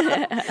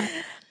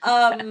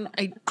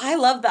 I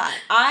love that.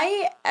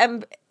 I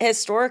am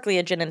historically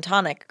a gin and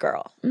tonic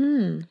girl.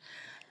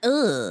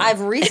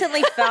 I've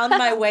recently found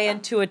my way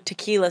into a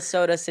tequila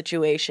soda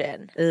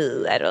situation.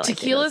 Ooh, I don't like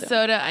Tequila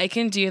soda, I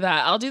can do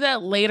that. I'll do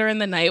that later in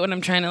the night when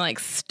I'm trying to like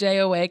stay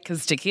awake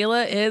because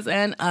tequila is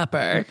an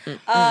upper.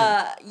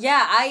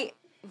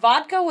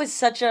 Vodka was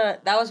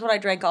that was what I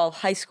drank all of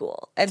high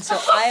school. And so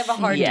I have a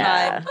hard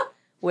time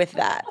with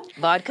that.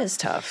 Vodka's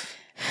tough.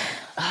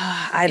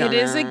 I don't know.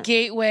 It is a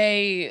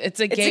gateway. It's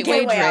a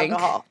gateway drink.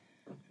 Alcohol.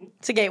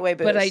 It's a gateway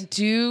booze. But I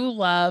do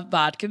love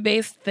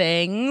vodka-based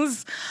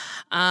things.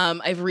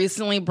 I've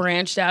recently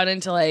branched out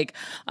into like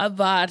a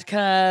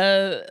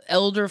vodka,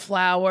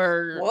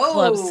 elderflower,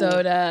 club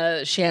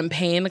soda,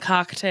 champagne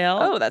cocktail.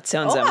 Oh, that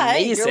sounds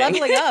amazing. You're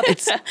leveling up.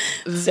 It's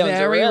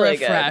very really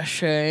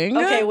refreshing.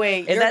 Okay,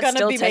 wait. Is You're that going to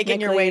still be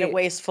making your way to technically-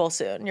 Wasteful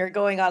soon. You're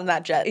going on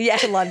that jet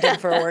to London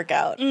for a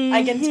workout.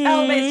 I can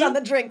tell based on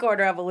the drink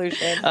order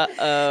evolution. A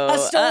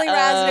Stoli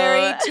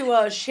Raspberry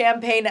to a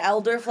champagne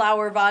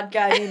elderflower vodka.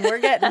 I mean,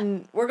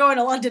 we're going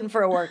to London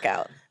for a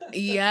workout.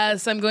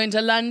 Yes, I'm going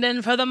to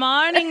London for the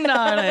morning,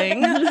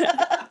 darling.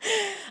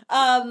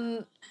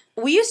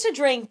 We used to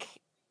drink.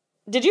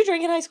 Did you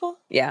drink in high school?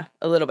 Yeah,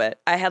 a little bit.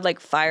 I had like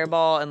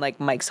Fireball and like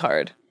Mike's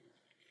Hard.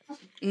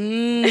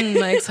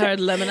 Mike's Hard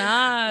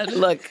Lemonade.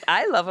 Look,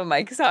 I love a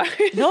Mike's Hard.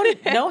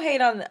 No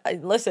hate on.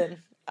 Listen,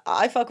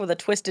 I fuck with a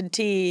twisted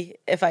tea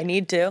if I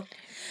need to,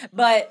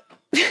 but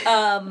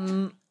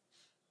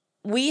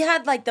we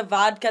had like the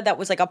vodka that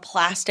was like a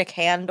plastic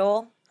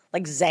handle.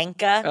 Like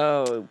Zanka.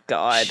 Oh,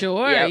 God.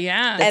 Sure,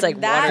 yeah. It's like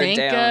watered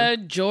Zanka,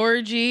 down.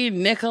 Georgie,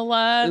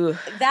 Nicola. Ooh.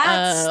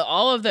 That's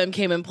all of them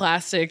came in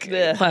plastic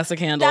handles.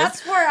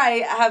 That's where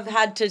I have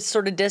had to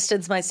sort of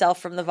distance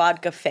myself from the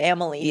vodka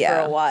family for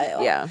a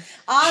while. Yeah.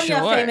 Anya,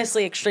 Sure.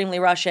 famously extremely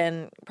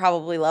Russian,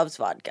 probably loves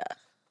vodka.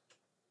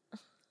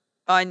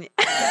 On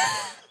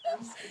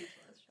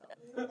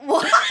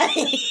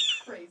Why?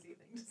 Crazy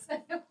thing to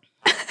say.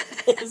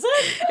 Is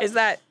it? Is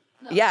that?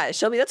 Yeah,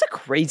 Shelby, that's a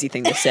crazy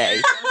thing to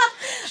say.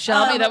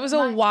 Shelby, that was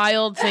a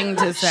wild thing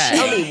to say.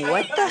 Shelby,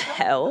 what the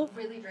hell?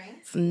 Really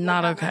drinks. It's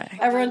not okay.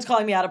 Everyone's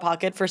calling me out of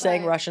pocket for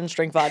saying Russians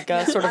drink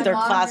vodka, sort of My their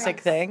mom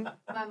classic thing.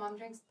 My mom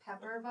drinks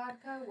pepper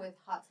vodka with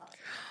hot sauce.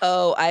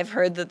 Oh, I've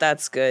heard that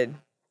that's good.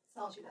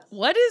 That's all she does.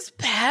 What is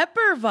pepper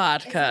It's an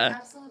vodka?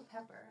 absolute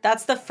pepper.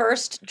 That's the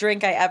first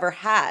drink I ever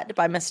had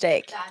by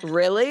mistake.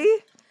 Really?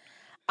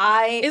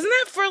 Isn't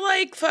that for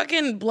like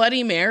fucking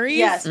Bloody Marys?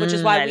 Yes, which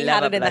is why I we love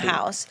had a it in the bloody-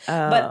 house.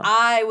 Oh. But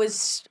I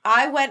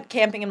went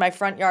camping in my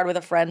front yard with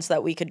a friend so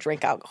that we could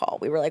drink alcohol.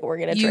 We were like, we're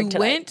gonna You drink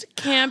tonight. went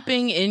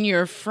camping in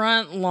your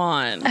front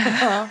lawn.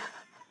 I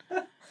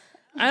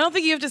don't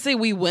think you have to say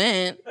we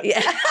went.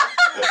 Yeah.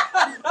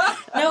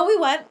 No, we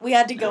went. We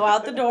had to go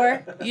out the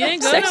door. You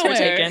didn't go Sex nowhere.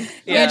 taken. You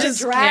Yeah.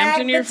 just Drag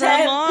camped in your the front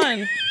tent.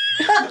 lawn.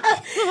 We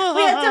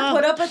had to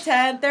put up a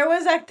tent. There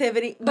was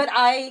activity, but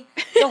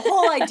the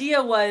whole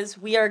idea was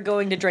we are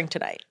going to drink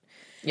tonight.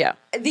 Yeah.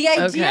 The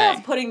idea Okay.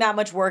 of putting that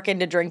much work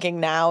into drinking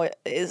now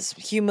is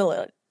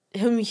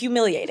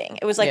humiliating.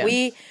 It was like Yeah.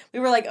 we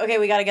were like, okay,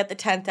 we got to get the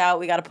tent out,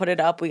 we got to put it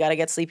up, we got to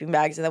get sleeping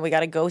bags, and then we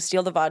got to go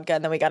steal the vodka,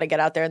 and then we got to get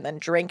out there and then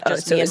drink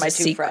just so me it and was my a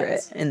two secret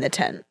friends. in the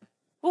tent.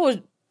 Well,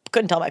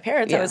 couldn't tell my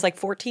parents. I Yeah. was like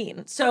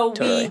 14. So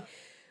Totally. we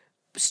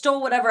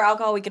stole whatever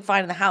alcohol we could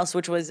find in the house,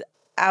 which was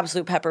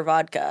absolute pepper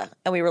vodka,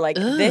 and we were like,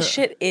 this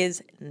shit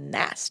is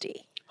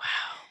nasty.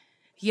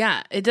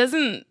 Yeah, it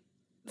doesn't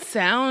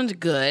sound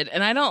good.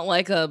 And I don't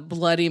like a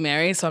Bloody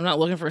Mary, so I'm not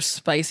looking for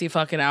spicy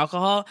fucking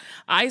alcohol.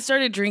 I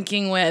started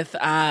drinking with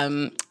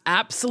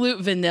absolute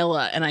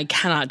vanilla, and I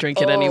cannot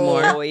drink it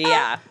anymore. Oh,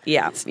 yeah.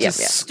 Yeah. Yeah.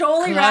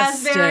 Stoli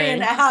raspberry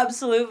and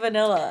absolute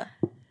vanilla.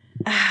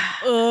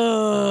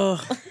 Ugh.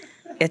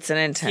 It's an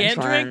intense Can't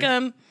one. drink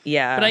them.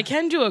 Yeah. But I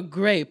can do a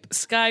grape.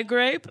 Sky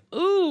grape.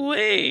 Ooh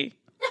wee.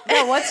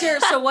 Yeah,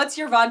 what's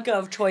your vodka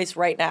of choice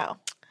right now?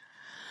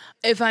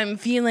 If I'm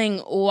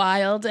feeling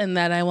wild and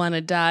that I want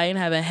to die and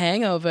have a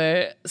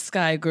hangover,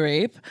 Sky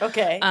grape.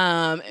 Okay.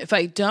 If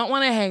I don't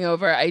want a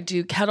hangover, I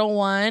do Kettle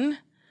One.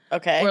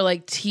 Okay. Or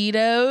like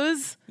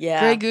Tito's. Yeah.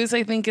 Grey Goose,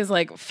 I think, is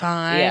like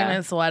fine. Yeah.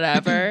 It's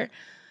whatever.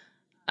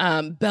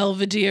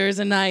 Belvedere is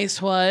a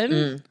nice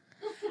one.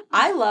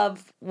 I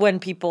love when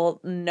people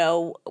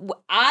know.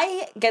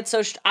 I get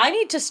so. I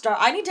need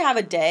to have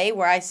a day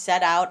where I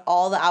set out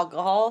all the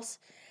alcohols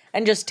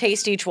and just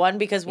taste each one,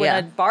 because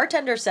when a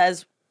bartender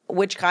says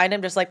which kind,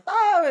 I'm just like,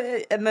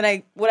 oh, and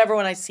then whatever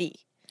one I see.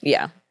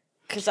 Yeah.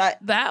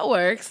 That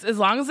works as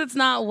long as it's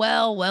not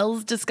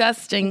Well's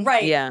disgusting.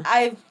 Right. Yeah.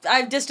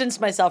 I've distanced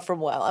myself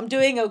from well. I'm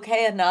doing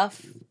okay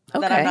enough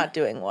that I'm not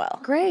doing well.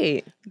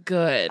 Great.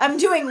 Good. I'm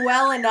doing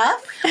well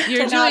enough.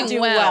 You're to doing not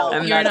do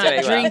well. You're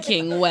not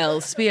drinking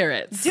well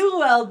spirits. Do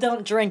well,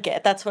 don't drink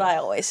it. That's what I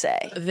always say.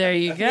 There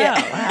you go.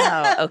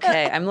 Wow.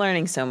 Okay. I'm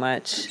learning so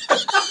much.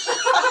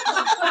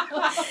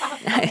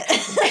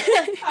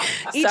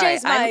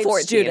 EJ's my I'm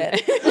 14.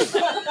 student.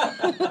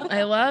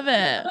 I love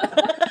it.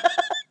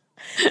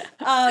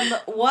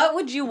 What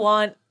would you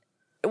want?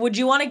 Would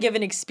you want to give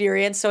an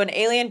experience? So an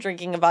alien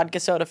drinking a vodka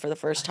soda for the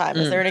first time,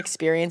 is there an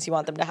experience you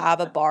want them to have,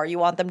 a bar you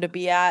want them to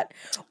be at?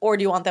 Or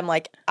do you want them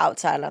like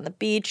outside on the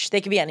beach? They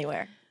could be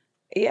anywhere.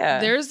 Yeah.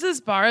 There's this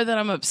bar that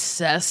I'm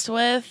obsessed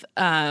with.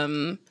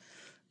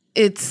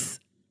 It's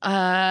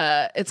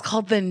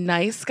called The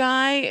Nice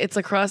Guy. It's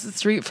across the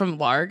street from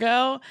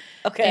Largo.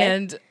 Okay.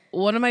 And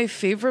one of my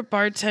favorite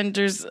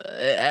bartenders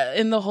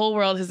in the whole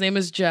world, his name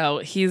is Joe.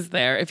 He's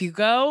there. If you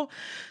go,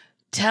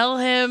 tell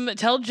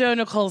Joe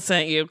Nicole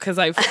sent you, because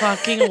I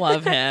fucking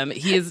love him.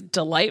 He is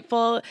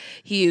delightful.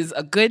 He's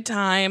a good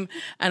time.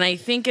 And I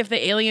think if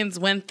the aliens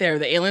went there,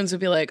 the aliens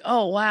would be like,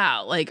 oh,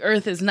 wow, like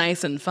Earth is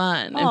nice and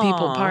fun and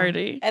people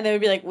party. And they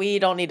would be like, we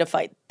don't need to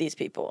fight these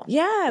people.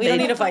 Yeah. We don't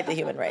need to fight the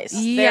human race.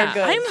 Yeah, They're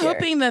good I'm here.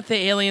 hoping that the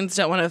aliens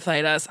don't want to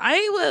fight us.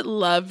 I would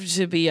love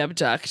to be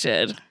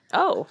abducted.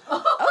 Oh.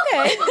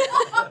 Okay.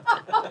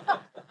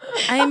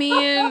 I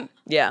mean,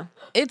 Yeah.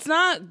 it's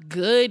not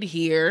good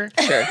here.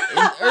 Sure.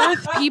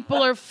 Earth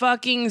people are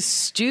fucking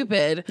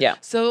stupid. Yeah.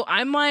 So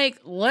I'm like,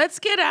 let's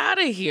get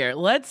out of here.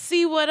 Let's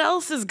see what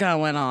else is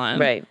going on.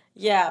 Right.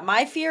 Yeah,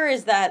 my fear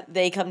is that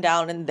they come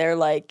down and they're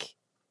like,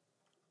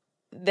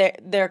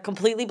 they're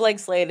completely blank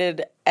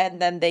slated,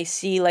 and then they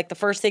see, like, the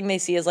first thing they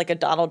see is like a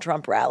Donald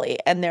Trump rally,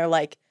 and they're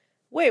like,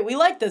 wait, we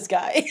like this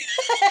guy.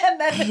 and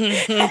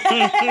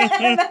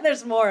then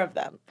there's more of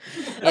them.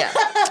 Yeah.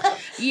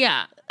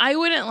 Yeah, I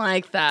wouldn't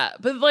like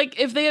that. But like,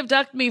 if they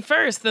abduct me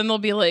first, then they'll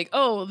be like,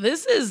 "Oh,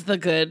 this is the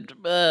good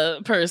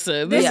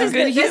person. This is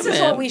good human. This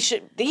is what we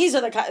should. These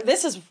are the.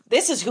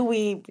 This is who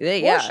we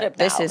worship.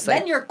 This now. is like,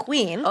 then you're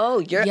queen. Oh,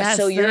 you're yes,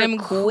 so you're I'm a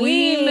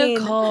queen,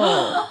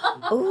 Nicole.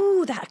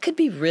 Ooh, that could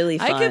be really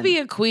fun. I could be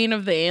a queen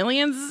of the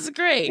aliens. This is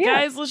great,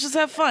 guys. Let's just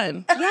have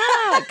fun.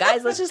 Yeah,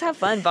 guys, let's just have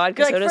fun.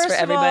 Vodka Like, sodas for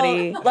first of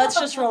everybody. all, let's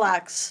just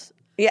relax.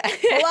 Yeah.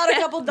 Pull out a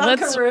couple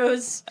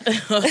Dunkaroos.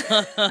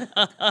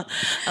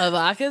 A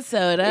vodka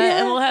soda,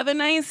 and we'll have a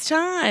nice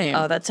time.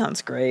 Oh, that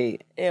sounds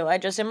great. Ew, I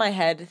just in my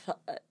head.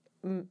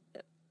 You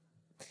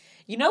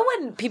know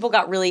when people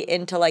got really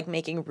into like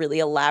making really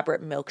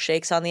elaborate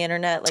milkshakes on the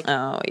internet, like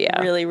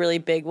really, really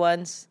big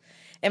ones?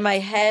 In my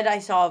head, I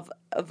saw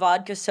a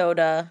vodka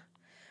soda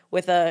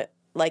with a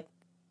like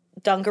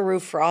Dunkaroo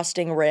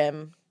frosting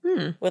rim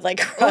with like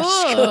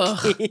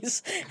crushed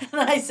cookies, and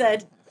I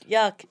said,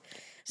 "Yuck."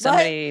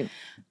 Somebody,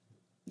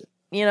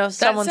 but,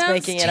 someone's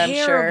making it.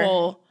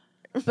 Terrible.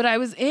 I'm sure. But I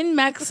was in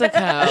Mexico, but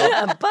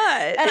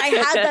and I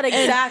had that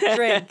exact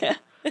drink.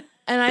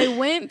 And I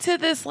went to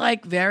this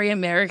like very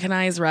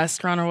Americanized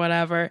restaurant or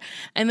whatever,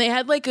 and they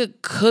had like a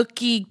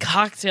cookie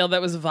cocktail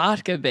that was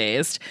vodka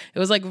based. It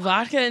was like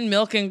vodka and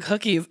milk and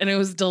cookies, and it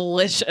was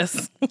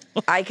delicious.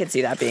 I could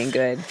see that being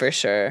good for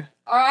sure.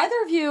 Are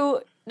either of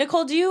you,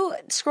 Nicole, do you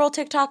scroll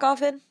TikTok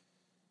often?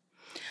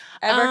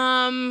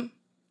 Ever?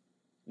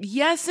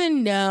 Yes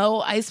and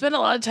no. I spend a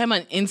lot of time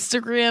on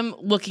Instagram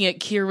looking at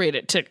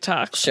curated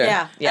TikToks. Sure.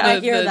 Yeah. The, I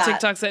hear the that.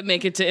 TikToks that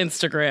make it to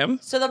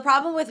Instagram. So the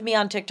problem with me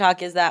on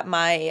TikTok is that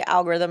my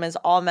algorithm is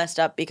all messed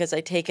up because I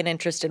take an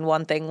interest in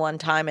one thing one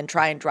time and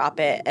try and drop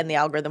it, and the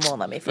algorithm won't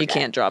let me forget. You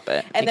can't drop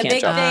it. And you the can't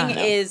big drop thing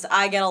it. is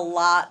I get a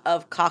lot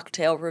of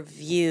cocktail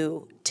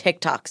review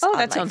TikToks. Oh, on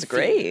that my sounds feed.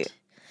 great.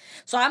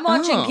 So I'm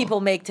watching people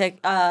make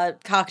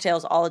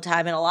cocktails all the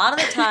time, and a lot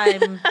of the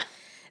time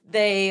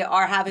they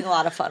are having a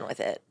lot of fun with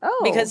it. Oh.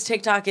 Because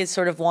TikTok is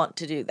sort of want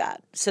to do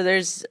that. So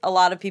there's a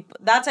lot of people.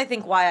 That's, I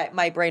think, why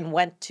my brain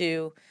went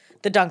to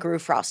the Dunkaroo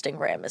frosting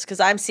rim, is because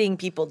I'm seeing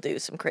people do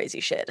some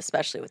crazy shit,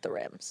 especially with the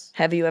rims.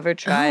 Have you ever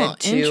tried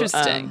to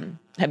interesting.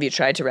 Have you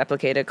tried to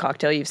replicate a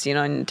cocktail you've seen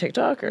on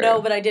TikTok? Or?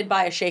 No, but I did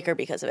buy a shaker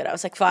because of it. I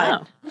was like,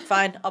 fine,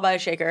 I'll buy a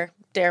shaker.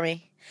 Dare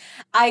me.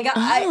 I got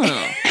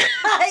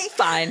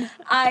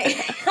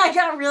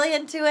really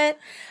into it,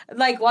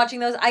 like watching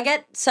those. I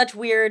get such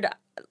weird.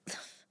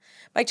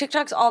 My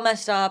TikTok's all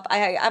messed up.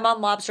 I'm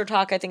on Lobster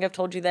Talk. I think I've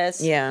told you this.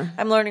 Yeah.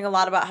 I'm learning a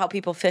lot about how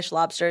people fish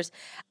lobsters.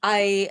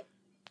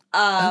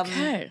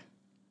 Okay.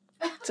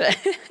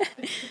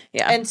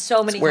 Yeah. And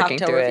so many working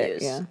cocktail through it,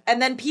 reviews. yeah.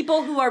 And then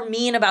people who are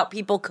mean about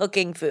people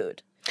cooking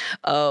food.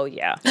 Oh,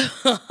 yeah.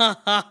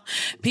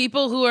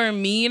 People who are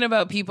mean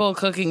about people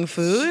cooking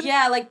food?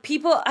 Yeah, like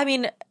people, I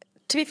mean,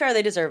 to be fair,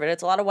 they deserve it.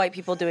 It's a lot of white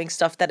people doing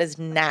stuff that is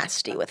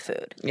nasty with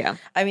food. Yeah.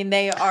 I mean,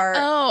 they are.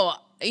 Oh,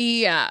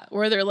 yeah.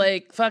 Where they're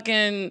like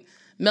fucking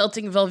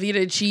melting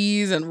Velveeta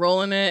cheese and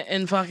rolling it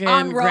in fucking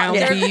ground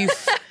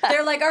beef.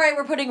 They're like, all right,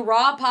 we're putting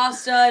raw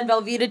pasta and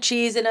Velveeta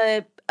cheese in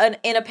a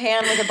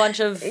pan with a bunch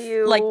of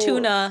like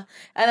tuna,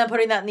 and then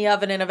putting that in the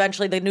oven, and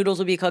eventually the noodles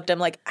will be cooked. I'm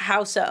like,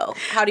 how so?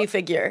 How do you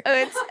figure?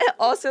 It's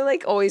also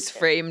like always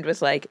framed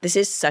with like, this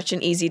is such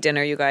an easy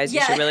dinner, you guys.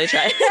 You should really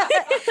try it.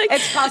 Like,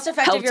 it's cost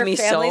effective. Your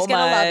family's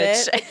gonna love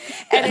it,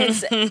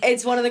 and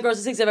it's one of the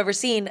grossest things I've ever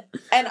seen.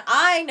 And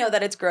I know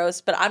that it's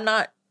gross, but I'm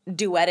not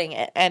duetting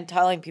it and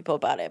telling people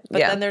about it.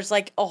 But then there's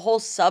like a whole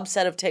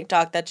subset of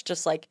TikTok that's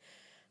just like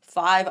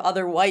 5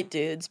 other white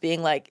dudes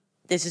being like,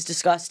 this is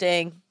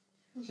disgusting.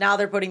 Now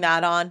they're putting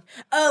that on.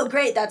 Oh,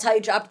 great. That's how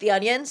you chopped the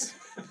onions?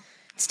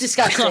 It's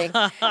disgusting.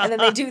 And then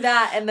they do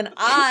that. And then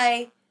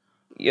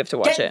you have to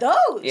watch get it.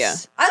 Those. Yeah.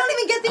 I don't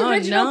even get the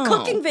original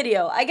cooking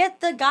video. I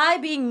get the guy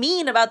being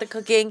mean about the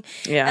cooking.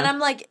 Yeah. And I'm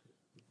like,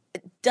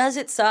 does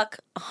it suck?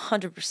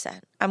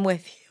 100%. I'm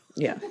with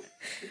you. Yeah.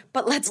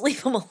 But let's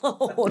leave him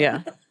alone.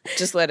 Yeah.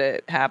 Just let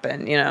it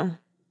happen, you know?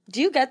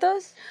 Do you get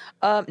those?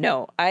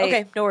 No.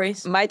 Okay, no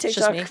worries. My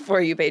TikTok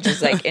For You page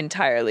is like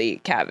entirely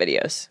cat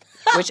videos,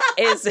 which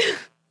is...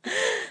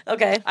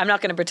 Okay. I'm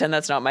not going to pretend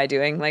that's not my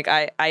doing. Like,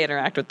 I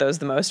interact with those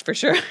the most, for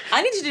sure.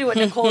 I need to do what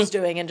Nicole's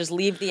doing and just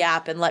leave the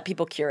app and let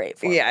people curate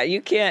for me. Yeah,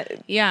 you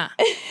can't. Yeah.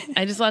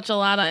 I just watch a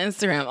lot on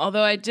Instagram.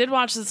 Although I did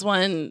watch this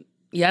one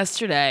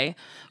yesterday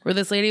where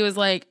this lady was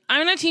like,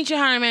 I'm going to teach you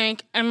how to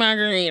make a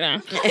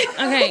margarita.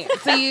 Okay,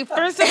 so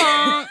first of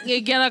all, you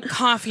get a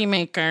coffee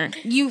maker.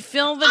 You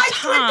fill the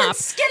top.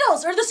 The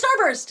Skittles or the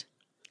Starburst.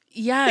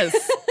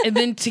 Yes. And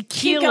then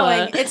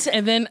tequila.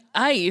 And then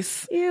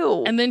ice.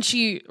 Ew. And then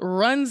she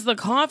runs the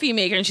coffee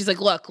maker and she's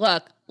like, look,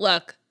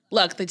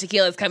 the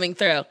tequila's coming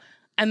through.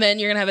 And then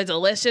you're going to have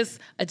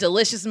a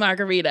delicious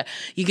margarita.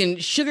 You can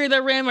sugar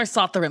the rim or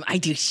salt the rim. I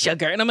do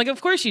sugar. And I'm like,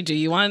 of course you do.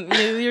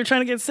 You're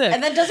trying to get sick.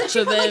 And then doesn't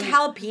she put like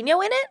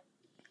jalapeno in it?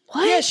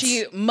 What? Yeah,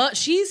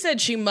 she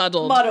said she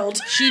muddled.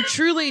 She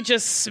truly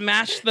just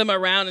smashed them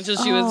around until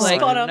she was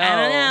like, I don't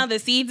know, the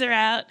seeds are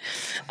out.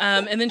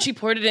 And then she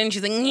poured it in.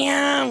 She's like,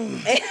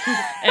 yum.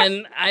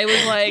 And I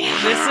was like,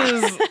 this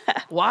is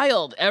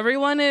wild.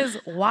 Everyone is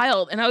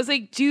wild. And I was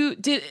like,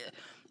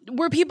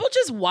 were people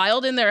just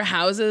wild in their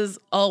houses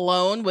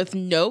alone with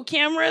no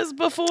cameras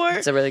before?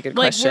 That's a really good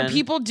question. Like, were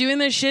people doing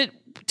this shit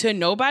to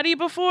nobody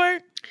before?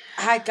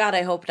 God,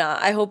 I hope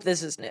not. I hope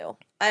this is new.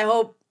 I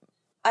hope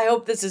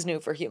this is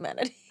new for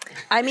humanity.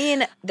 I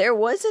mean, there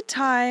was a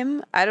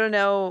time, I don't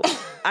know,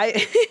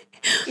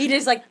 It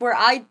is like where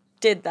I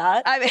did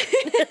that.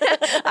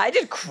 I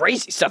did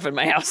crazy stuff in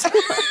my house.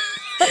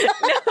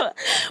 No,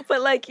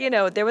 but like, you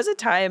know, there was a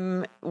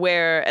time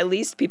where at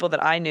least people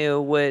that I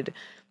knew would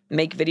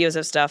make videos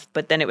of stuff,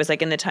 but then it was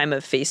like in the time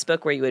of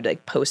Facebook where you would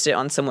like post it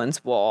on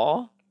someone's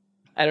wall.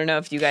 I don't know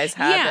if you guys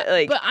had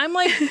that. But I'm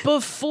like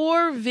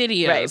before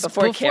videos, right,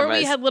 before cameras.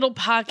 We had little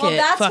pocket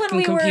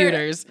fucking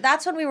computers.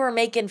 That's when we were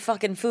making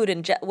fucking food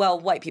in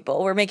white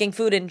people were making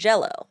food in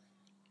Jell-O.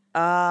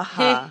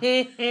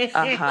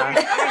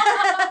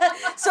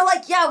 So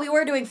like, yeah, we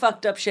were doing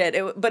fucked up shit,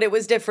 but it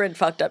was different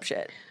fucked up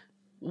shit.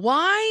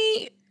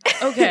 Why?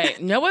 Okay,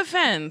 no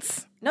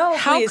offense. No,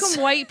 how please.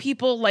 come white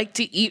people like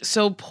to eat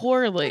so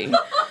poorly?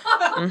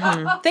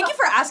 Mm-hmm. Thank you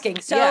for asking.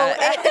 So,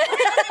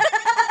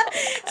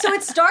 so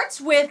it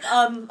starts with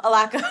a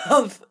lack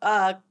of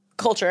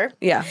culture.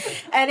 Yeah,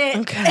 and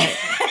then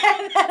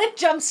it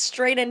jumps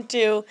straight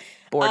into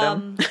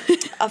boredom,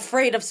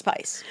 afraid of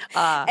spice.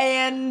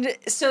 And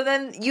so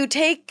then you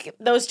take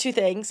those two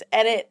things,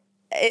 and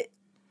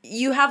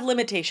you have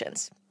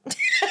limitations.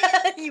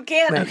 You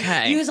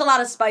can't use a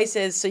lot of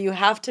spices, so you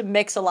have to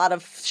mix a lot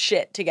of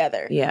shit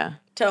together. Yeah.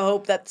 To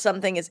hope that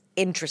something is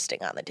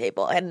interesting on the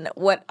table. And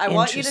what I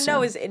want you to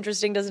know is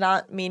interesting does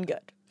not mean good.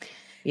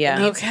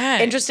 Yeah.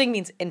 Okay. Interesting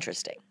means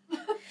interesting.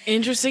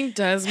 Interesting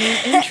does mean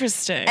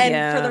interesting.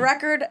 And for the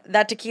record,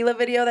 that tequila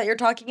video that you're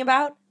talking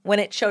about, when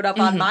it showed up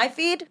on my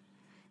feed,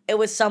 it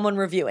was someone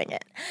reviewing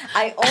it.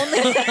 I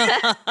only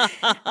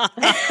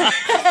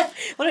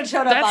when it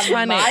showed up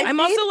on my feed. I'm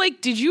also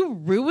like, did you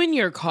ruin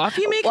your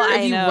coffee maker? Well,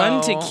 if you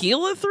run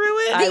tequila through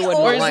it? I wouldn't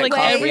or is want like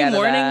coffee every out of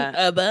morning that.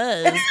 a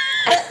buzz?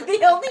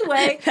 The only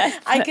way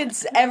I could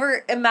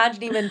ever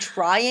imagine even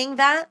trying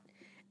that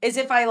is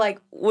if I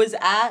like was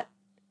at.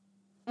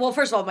 Well,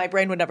 first of all, my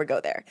brain would never go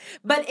there.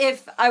 But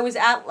if I was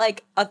at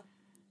like a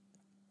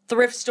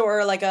thrift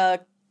store, like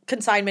a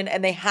consignment,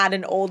 and they had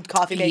an old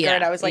coffee maker,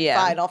 and I was like,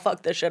 fine, I'll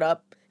fuck this shit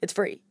up. It's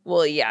free.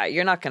 Well, yeah,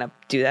 you're not gonna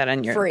do that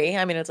on your free.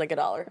 I mean, it's like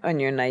 $1 on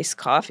your nice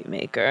coffee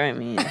maker. I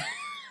mean,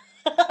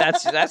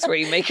 that's where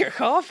you make your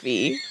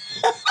coffee.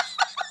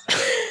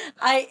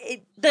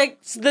 The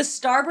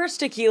Starburst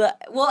tequila.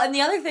 Well, and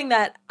the other thing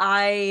that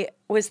I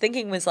was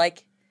thinking was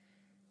like,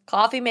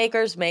 coffee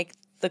makers make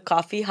the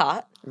coffee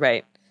hot.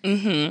 Right.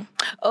 Mm-hmm.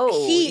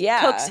 Oh, Heat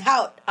cooks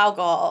out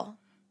alcohol.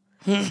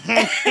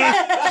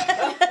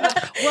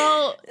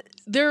 Well,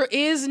 there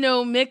is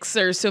no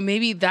mixer, so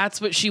maybe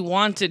that's what she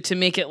wanted to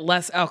make it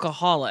less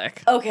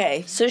alcoholic.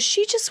 Okay. So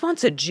she just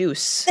wants a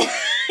juice. Yeah,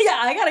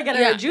 I gotta get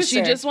her a juicer.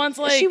 She just wants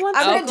like I'm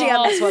gonna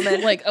DM this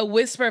woman. like a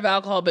whisper of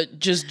alcohol, but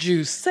just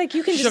juice. It's like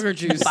you can sugar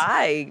just juice.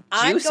 buy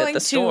I'm juice going at the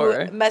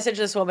store. to message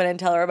this woman and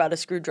tell her about a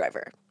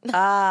screwdriver.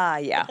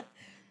 Yeah.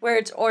 Where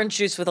it's orange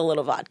juice with a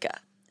little vodka.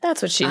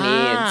 That's what she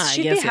needs.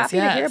 She'd be happy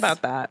to hear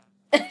about that.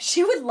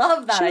 She would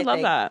love that. She would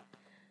love that.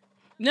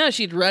 No,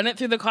 she'd run it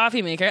through the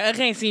coffee maker.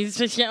 Okay, so you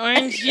switch your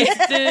orange juice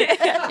to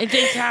it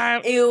takes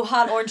time. Ew,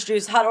 hot orange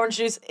juice. Ew,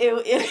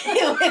 ew, ew,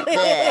 ew, ew,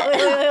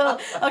 ew.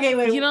 Okay,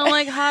 wait. You don't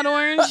like hot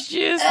orange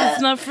juice? It's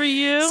not for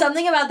you?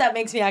 Something about that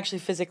makes me actually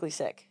physically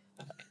sick.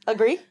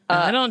 Agree?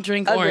 I don't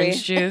drink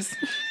orange juice.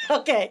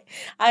 Okay,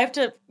 I have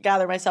to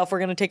gather myself. We're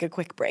going to take a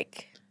quick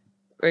break.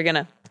 We're going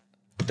to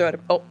throw it.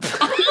 Oh.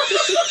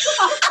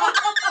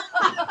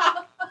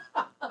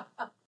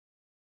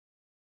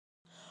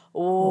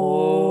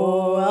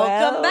 Oh,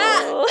 welcome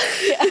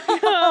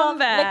back. Welcome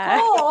back.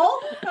 Nicole,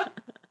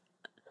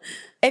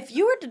 if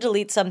you were to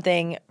delete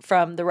something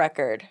from the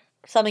record,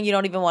 something you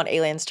don't even want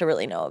aliens to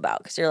really know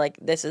about, because you're like,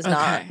 this is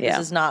not, this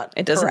is not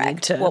it doesn't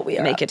correct, need to what we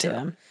are make it to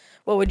them.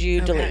 What would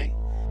you delete?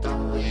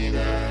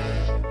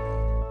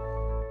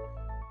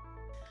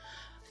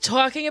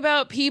 Talking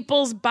about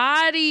people's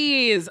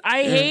bodies.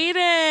 I hate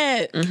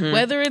it. Mm-hmm.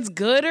 Whether it's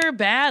good or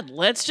bad,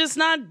 let's just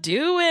not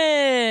do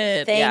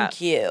it.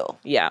 Thank you.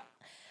 Yeah.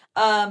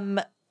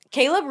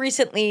 Caleb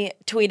recently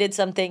tweeted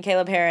something,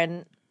 Caleb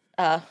Heron,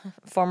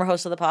 former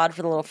host of the pod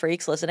for the little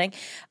freaks listening,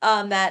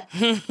 that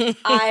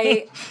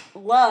I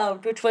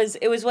loved, which was,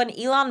 it was when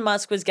Elon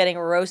Musk was getting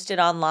roasted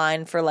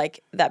online for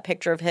like that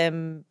picture of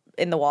him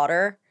in the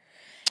water.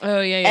 Oh,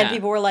 yeah. And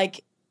people were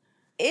like,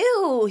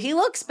 ew, he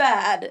looks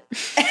bad.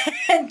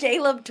 And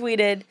Caleb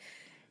tweeted,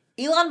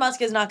 Elon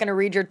Musk is not going to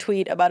read your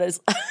tweet about his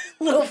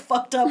little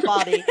fucked up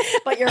body,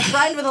 but your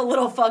friend with a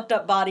little fucked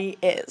up body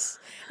is.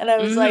 And I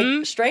was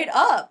like, straight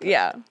up.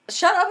 Yeah.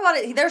 Shut up about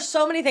it. There's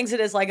so many things to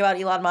dislike about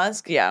Elon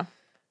Musk. Yeah.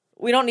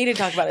 We don't need to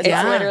talk about his body.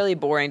 body. It's literally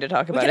boring to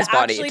talk about his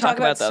body. We Talk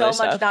can about actually the other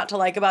so much stuff. not to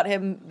like about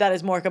him that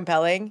is more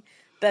compelling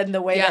than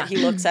the way that he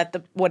looks at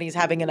when he's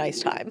having a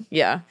nice time.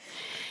 Yeah.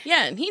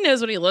 Yeah, and he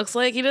knows what he looks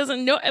like. He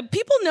doesn't know.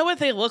 People know what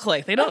they look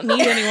like. They don't need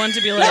anyone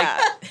to be like,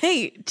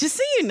 hey, just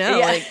so you know,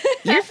 like,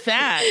 you're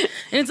fat.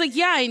 And it's like,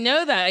 yeah, I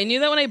know that. I knew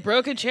that when I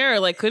broke a chair,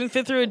 like, couldn't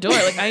fit through a door.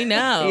 Like, I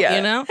know, you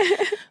know?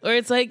 Or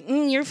it's like,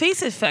 your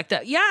face is fucked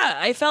up. Yeah,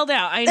 I fell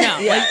down. I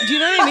know. Like, do you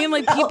know what I mean?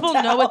 Like, people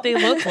know what they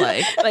look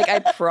like. Like, I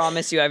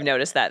promise you I've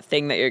noticed that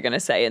thing that you're going to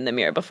say in the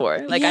mirror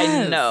before. Like,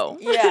 I know.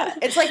 Yeah.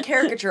 It's like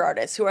caricature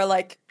artists who are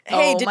like,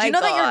 hey, did you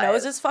know that your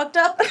nose is fucked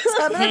up? So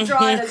I'm going to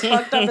draw it as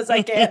fucked up as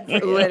I can for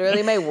you.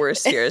 Literally, my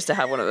worst fear is to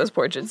have one of those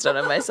portraits done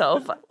of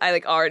myself. I,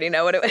 like, already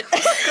know what it would look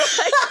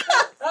like.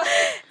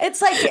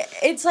 It's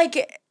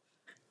like,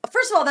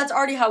 first of all, that's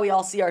already how we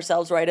all see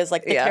ourselves, right? As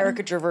like the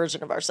caricature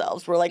version of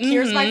ourselves. We're like,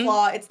 here's my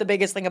flaw. It's the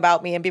biggest thing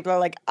about me. And people are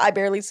like, I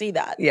barely see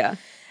that. Yeah.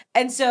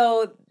 And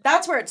so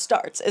that's where it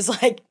starts. Is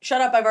like,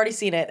 shut up, I've already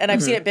seen it. And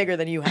I've seen it bigger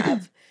than you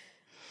have.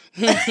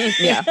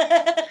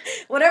 Yeah.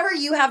 Whatever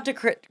you have to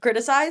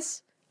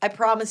criticize, I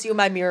promise you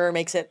my mirror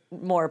makes it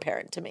more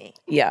apparent to me.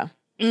 Yeah.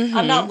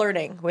 I'm not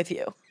learning with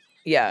you.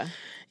 Yeah.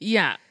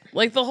 Yeah.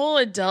 Like the whole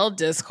Adele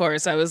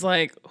discourse, I was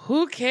like,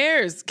 who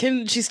cares?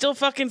 Can she still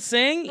fucking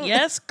sing?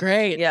 Yes,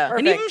 great. Yeah.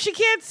 And even if she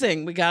can't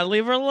sing, we gotta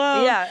leave her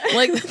alone. Yeah.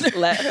 Like,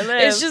 let her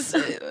live. It's just,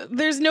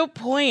 there's no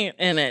point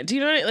in it. Do you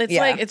know what I mean? It's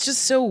like, it's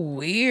just so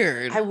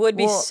weird. I would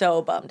be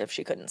so bummed if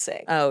she couldn't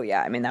sing. Oh,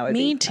 yeah. I mean, that would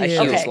Me be too. a huge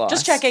Okay, loss.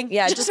 just checking.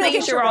 Yeah, just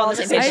making sure we're all on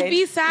the same page. I'd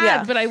be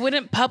sad, but I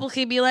wouldn't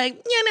publicly be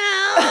like, you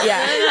know.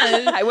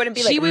 Yeah. I wouldn't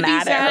be like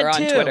mad at her on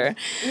Twitter.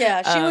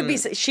 Yeah,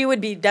 she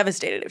would be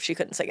devastated if she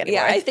couldn't sing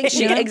anymore. Yeah, I think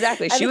she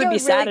exactly. She would be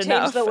sad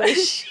enough. The way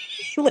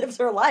she lives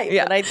her life,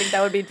 and I think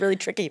that would be really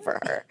tricky for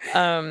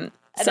her.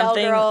 Adele,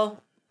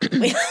 girl,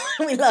 we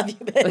love you,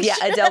 bitch. Yeah,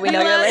 Adele, we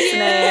know you're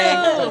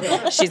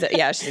listening. She's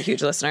a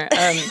huge listener.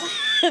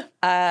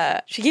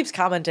 She keeps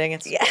commenting.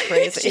 It's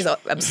crazy. She's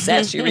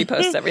obsessed. She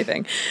reposts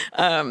everything.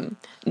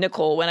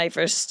 Nicole, when I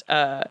first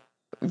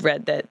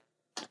read that,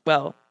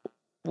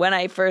 when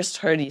I first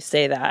heard you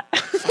say that,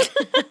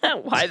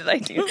 why did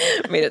I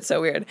made it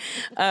so weird?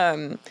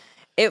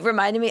 It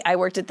reminded me, I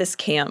worked at this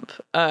camp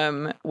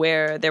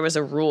where there was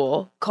a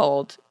rule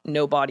called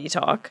no body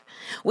talk,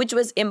 which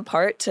was in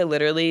part to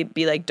literally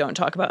be like, don't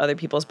talk about other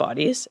people's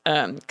bodies,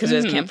 because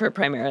it was camp for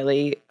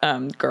primarily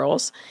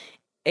girls.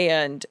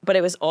 But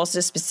it was also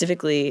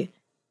specifically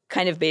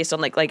kind of based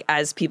on like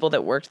as people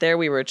that worked there,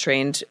 we were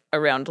trained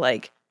around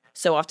like,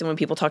 so often when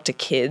people talk to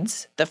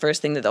kids, the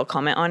first thing that they'll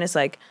comment on is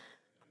like,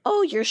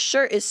 oh, your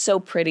shirt is so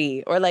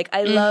pretty. Or like,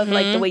 I love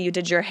like the way you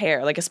did your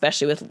hair. Like,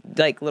 especially with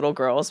like little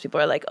girls, people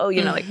are like, oh,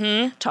 you know,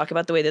 like talk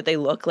about the way that they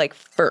look like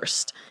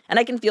first. And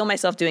I can feel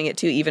myself doing it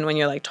too, even when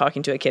you're like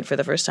talking to a kid for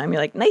the first time, you're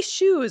like, nice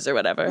shoes or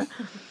whatever.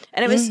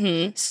 And it was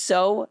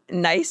so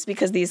nice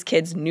because these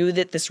kids knew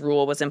that this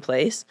rule was in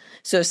place.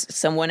 So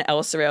someone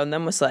else around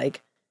them was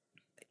like,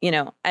 you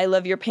know, I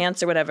love your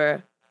pants or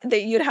whatever.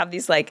 You'd have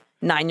these like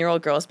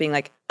 9-year-old girls being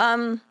like,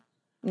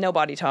 No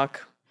body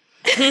talk.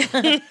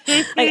 I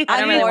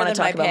don't really want to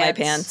talk about my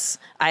pants.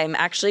 I'm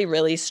actually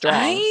really strong.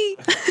 I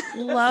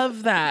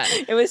love that.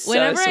 It was so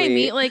Whenever sweet. I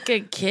meet like a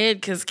kid,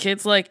 because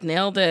kids like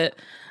nailed it,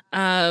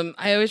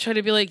 I always try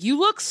to be like, you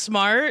look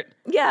smart.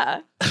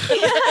 Yeah.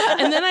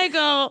 And then I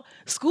go,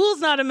 school's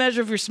not a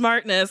measure of your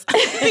smartness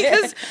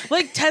because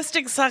like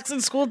testing sucks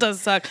and school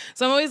does suck.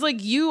 So I'm always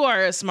like, you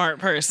are a smart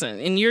person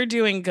and you're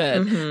doing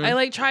good. Mm-hmm. I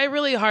like try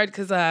really hard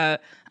because I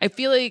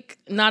feel like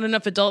not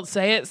enough adults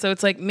say it. So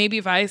it's like maybe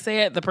if I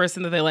say it, the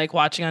person that they like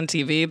watching on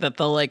TV, that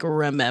they'll like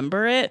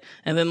remember it.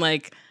 And then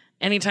like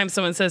anytime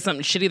someone says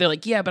something shitty, they're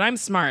like, yeah, but I'm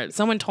smart.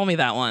 Someone told me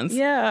that once.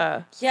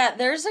 Yeah. Yeah,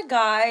 there's a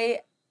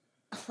guy,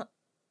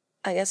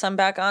 I guess I'm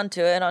back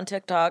onto it on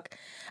TikTok.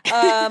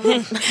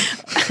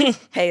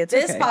 Hey, it's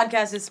This okay.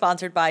 podcast is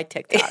sponsored by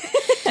TikTok.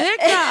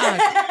 TikTok.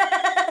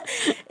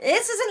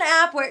 This is an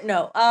app where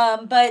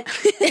but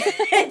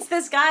it's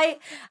this guy.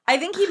 I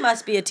think he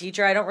must be a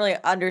teacher. I don't really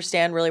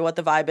understand what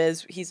the vibe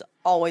is. He's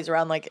always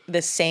around like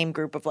the same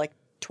group of like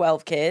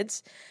 12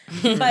 kids,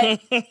 but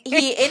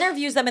he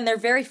interviews them and they're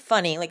very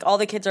funny. Like all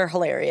the kids are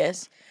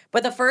hilarious.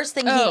 But the first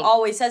thing he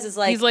always says is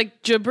like, he's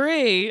like,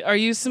 Jabri, are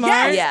you smart?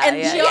 yes, Yeah, and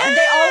yeah, they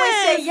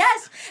always say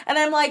yes, and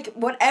I'm like,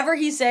 whatever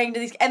he's saying to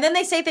these, and then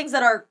they say things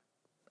that are,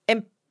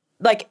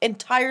 like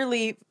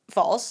entirely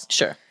false.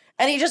 Sure.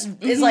 And he just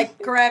is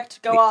like,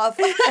 correct, go off.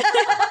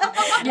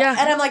 Yeah.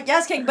 And I'm like,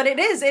 yes, King, but it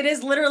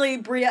is literally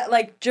Bria,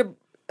 like,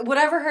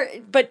 whatever her,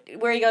 but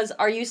where he goes,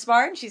 are you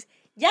smart? And she's,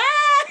 yes!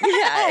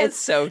 Yeah, it's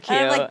so cute.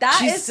 And I'm like, that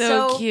She's is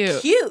so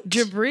cute.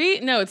 Jabri?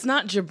 No, it's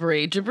not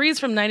Jabri. Jabri's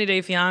from 90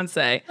 Day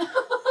Fiance.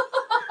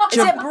 Is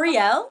it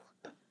Brielle?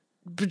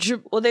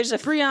 Well, there's a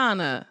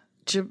Brianna.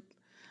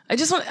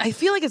 I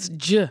feel like it's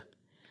J.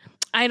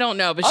 I don't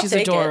know, but I'll she's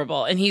take it.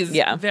 adorable and he's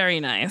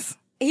very nice.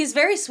 He's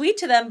very sweet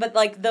to them, but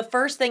like the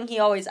first thing he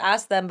always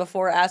asks them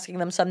before asking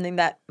them something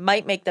that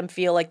might make them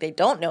feel like they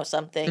don't know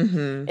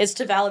something is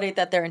to validate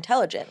that they're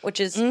intelligent, which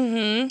is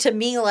to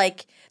me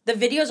like the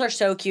videos are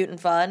so cute and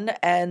fun,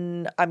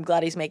 and I'm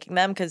glad he's making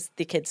them because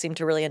the kids seem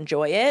to really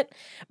enjoy it.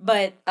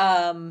 But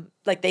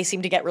like they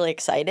seem to get really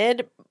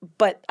excited.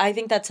 But I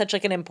think that's such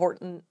like an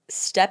important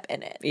step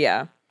in it.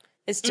 Yeah.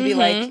 Is to be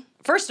like,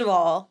 first of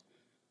all,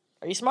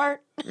 are you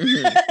smart?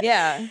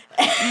 Yeah.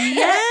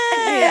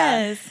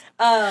 Yes.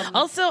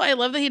 Also, I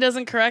love that he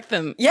doesn't correct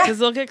them. Yeah. Because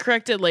they'll get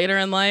corrected later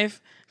in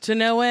life to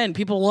no end.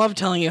 People love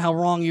telling you how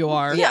wrong you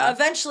are. Yeah,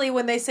 eventually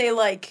when they say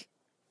like,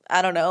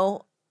 I don't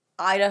know,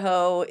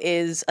 Idaho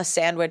is a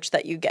sandwich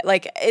that you get.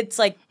 Like it's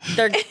like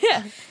they're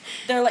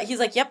like he's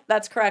like, yep,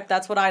 that's correct.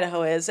 That's what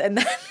Idaho is. And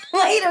then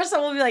later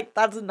someone will be like,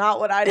 that's not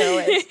what Idaho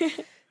is.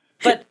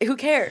 But who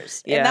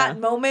cares? Yeah. In that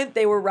moment,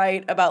 they were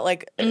right about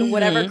like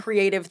whatever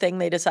creative thing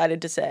they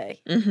decided to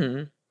say.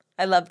 Mm-hmm.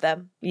 I love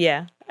them.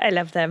 Yeah. I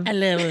love them. I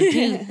love it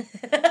too.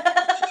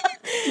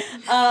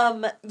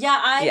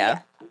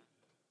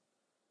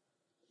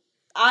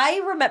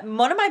 I remember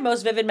one of my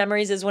most vivid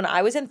memories is when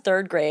I was in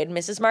third grade.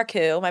 Mrs.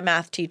 Marcoux, my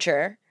math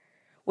teacher,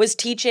 was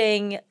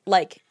teaching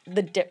like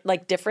the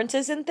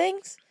differences in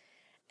things,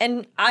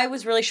 and I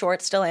was really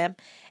short, still am,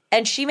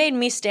 and she made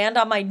me stand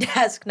on my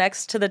desk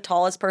next to the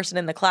tallest person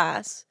in the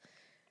class,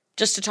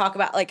 just to talk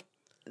about like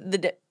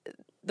the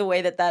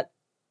way that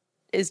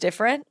is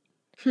different.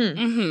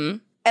 Mm-hmm.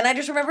 And I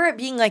just remember it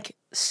being like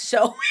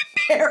so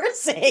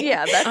embarrassing.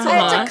 Yeah, that's I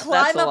had to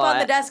climb up on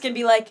the desk and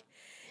be like,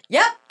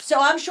 yep, so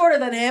I'm shorter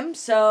than him,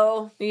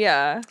 so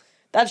yeah,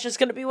 that's just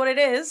gonna be what it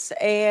is.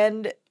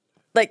 And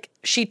like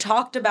she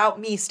talked about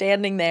me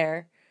standing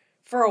there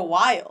for a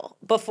while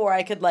before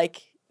I could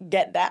like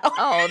get down.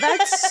 Oh,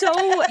 that's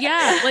so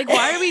yeah. Like,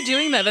 why are we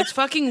doing that? That's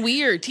fucking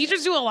weird.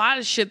 Teachers do a lot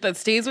of shit that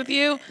stays with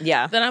you.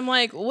 Yeah. Then I'm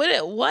like,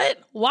 what?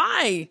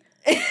 Why?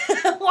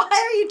 Why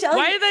are you telling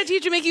me? Why did that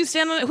teacher make you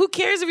stand on it? Who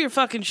cares if you're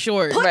fucking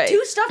short? Put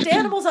two stuffed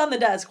animals on the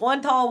desk,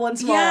 one tall, one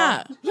small.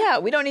 Yeah. Yeah,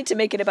 we don't need to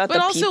make it about But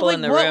the also, people like,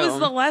 in the what room. was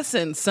the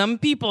lesson? Some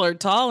people are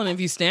tall, and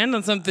if you stand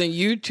on something,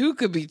 you too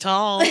could be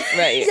tall.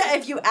 Right. Yeah,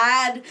 if you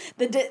add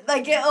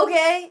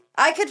okay,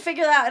 I could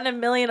figure that out in a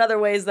million other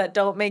ways that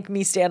don't make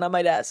me stand on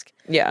my desk.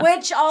 Yeah.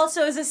 Which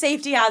also is a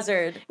safety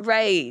hazard.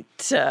 Right.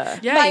 Yeah,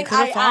 you Might could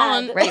have I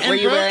fallen add- Right, and were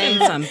you broken wearing-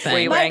 something. were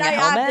you Might wearing a I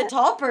add, helmet? the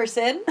tall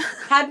person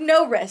had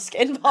no risk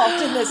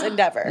involved in this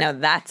endeavor. Now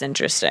that's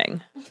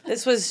interesting.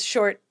 This was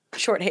short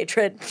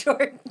hatred.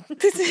 Short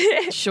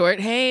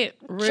hate.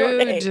 Rude.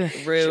 Short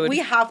hate. Rude. We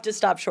have to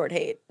stop short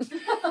hate.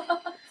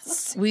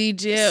 We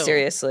do.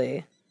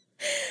 Seriously.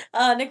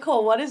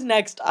 Nicole, what is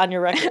next on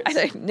your record? I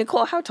think,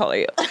 Nicole, how tall are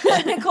you?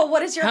 Nicole,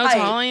 what is your How height?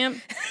 tall I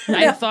am?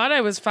 I thought I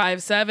was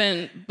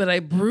 5'7", but I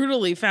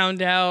brutally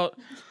found out,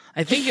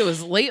 I think it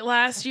was late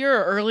last year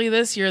or early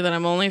this year, that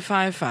I'm only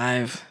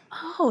 5'5".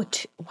 Oh,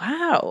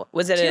 wow.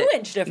 Was it 2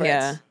 inch difference?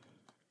 Yeah.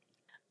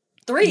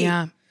 3.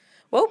 Yeah.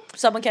 Whoa,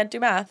 someone can't do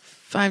math.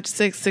 5 to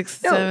 6,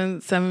 6, No.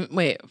 7, 7.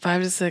 Wait,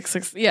 5 to 6,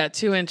 6. Yeah,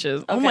 2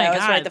 inches. Oh Okay, my I was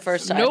god! right the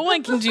first time. No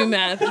one can do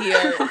math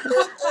here.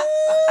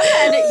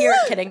 And here,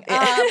 kidding.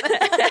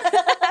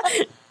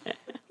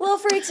 Well,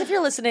 freaks, if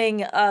you're listening,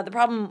 the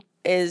problem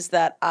is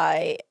that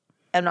I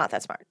am not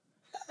that smart.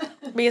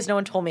 Because no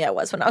one told me I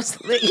was when I was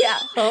yeah.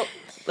 Oh,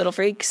 little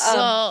freaks.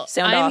 So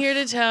Sound I'm off. here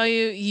to tell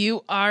you,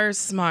 you are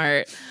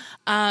smart.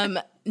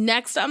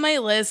 Next on my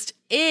list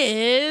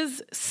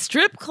is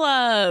strip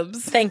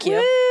clubs. Thank you.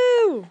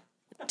 Woo!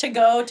 To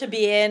go, to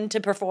be in, to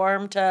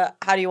perform, to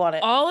how do you want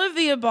it? All of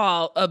the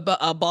above.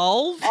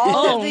 All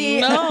Oh of the-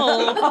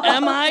 no!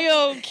 Am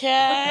I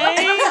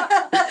okay?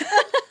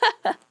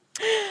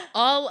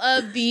 All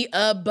of the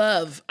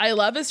above. I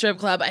love a strip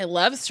club. I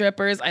love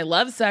strippers. I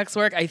love sex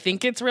work. I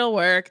think it's real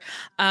work.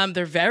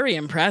 They're very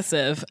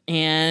impressive,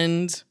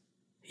 and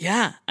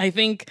yeah, I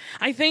think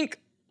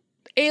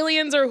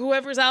aliens or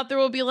whoever's out there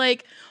will be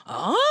like,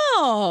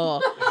 oh,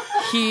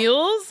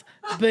 heels,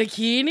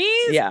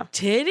 bikinis, Yeah.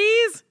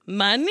 titties,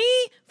 money,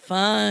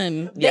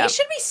 fun. They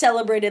should be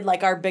celebrated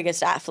like our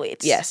biggest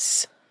athletes.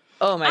 Yes.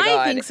 Oh my God.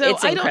 I think so.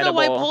 It's I don't know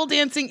why incredible. pole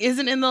dancing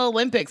isn't in the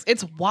Olympics.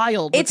 It's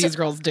wild what these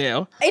girls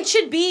do. It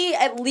should be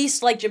at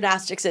least like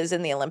gymnastics is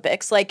in the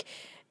Olympics. Like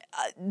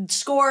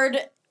score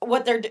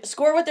what they're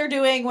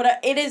doing.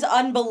 It is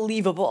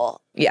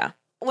unbelievable. Yeah.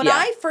 When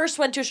I first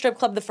went to a strip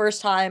club the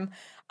first time,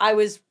 I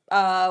was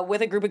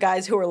with a group of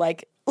guys who were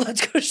like,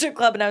 let's go to a strip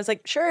club. And I was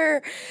like,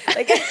 sure.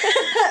 Like,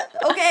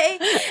 okay.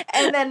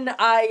 And then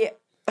I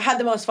had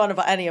the most fun of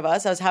any of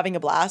us. I was having a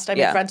blast. I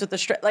made friends with the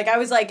strip. Like, I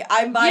was like,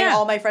 I'm buying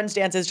all my friends'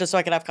 dances just so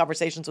I can have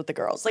conversations with the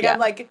girls. Like, I'm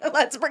like,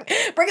 let's bring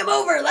them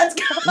over. Let's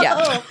go.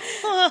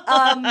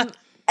 Yeah.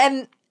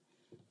 And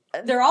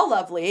they're all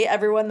lovely.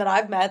 Everyone that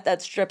I've met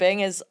that's stripping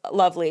is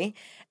lovely.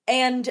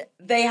 And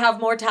they have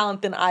more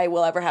talent than I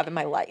will ever have in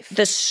my life.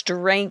 The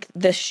strength,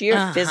 the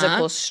sheer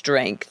physical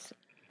strength.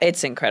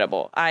 It's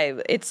incredible.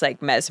 It's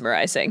like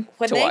mesmerizing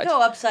When to they watch.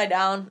 go upside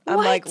down, I'm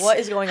like, what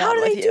is going on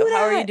with you?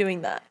 How are you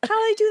doing that? How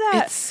do they do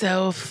that? It's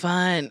so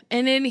fun.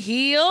 And in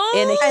heels?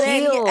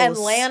 And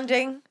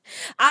landing.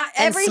 And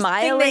Everything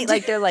smiling. they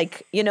Like they're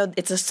like,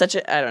 it's such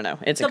a, I don't know.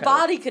 It's the incredible.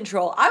 body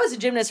control. I was a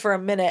gymnast for a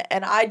minute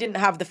and I didn't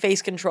have the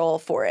face control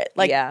for it.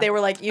 Like they were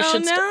like, you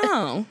should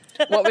no.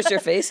 What was your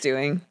face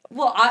doing?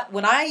 Well,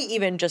 when I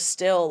even just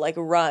still like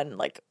run,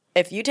 like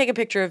if you take a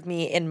picture of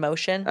me in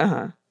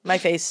motion, my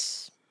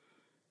face,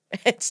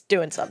 it's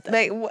doing something.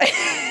 Like,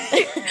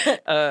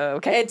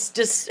 okay. It's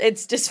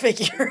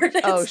disfigured.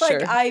 It's sure.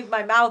 like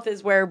my mouth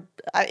is where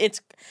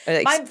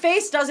my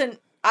face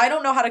doesn't, I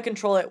don't know how to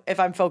control it if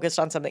I'm focused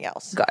on something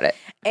else. Got it.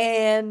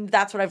 And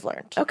that's what I've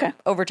learned. Okay.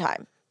 Over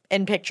time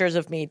in pictures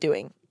of me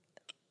doing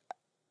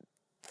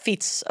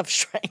feats of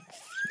strength.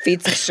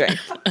 Feats of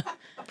strength.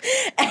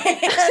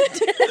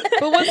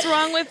 But what's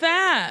wrong with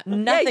that?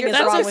 Nothing is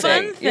that's wrong a with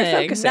fun it.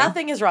 thing.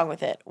 Nothing is wrong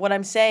with it. What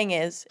I'm saying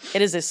is,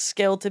 it is a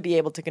skill to be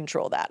able to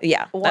control that.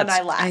 Yeah, one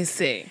I lack. I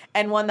see.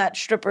 And one that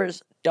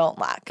strippers don't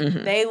lack.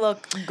 They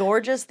look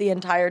gorgeous the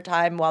entire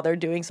time while they're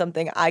doing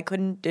something I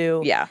couldn't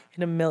do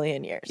in a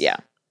million years. Yeah.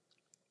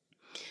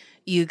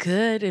 You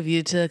could if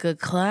you took a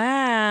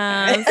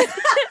class.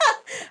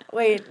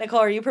 Wait, Nicole,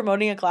 are you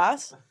promoting a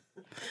class?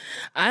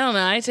 I don't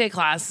know. I take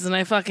classes and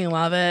I fucking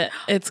love it.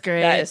 It's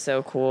great. That is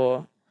so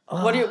cool.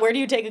 Where do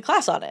you take a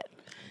class on it?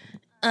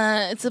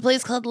 It's a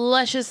place called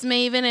Luscious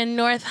Maven in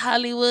North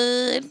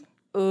Hollywood.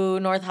 Ooh,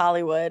 North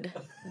Hollywood.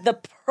 The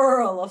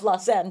pearl of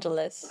Los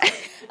Angeles.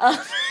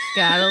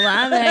 Gotta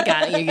love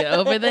it. You get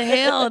over the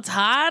hill. It's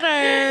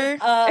hotter.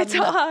 It's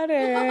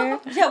hotter.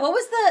 Yeah, what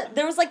was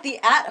there was like the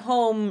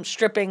at-home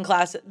stripping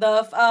class.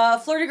 The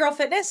Flirty Girl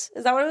Fitness?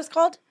 Is that what it was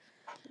called?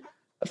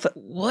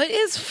 What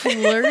is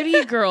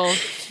Flirty Girl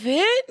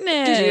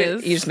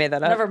Fitness? You just made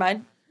that up? Never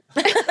mind.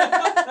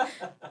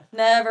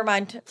 Never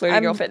mind. Flirty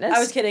Girl Fitness? I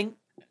was kidding.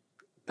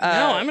 No,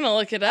 I'm gonna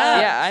look it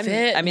up. Yeah,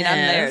 I'm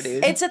there,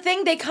 dude. It's a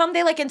thing. They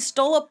like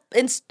install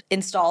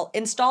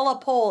a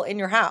pole in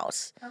your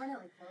house.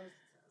 Permanently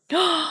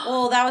closed.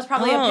 Well, that was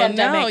probably a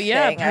pandemic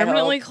thing.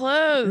 Permanently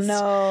closed.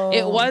 No.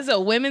 It was a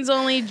women's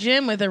only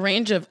gym with a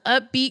range of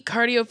upbeat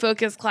cardio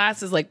focused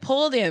classes like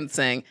pole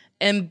dancing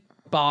and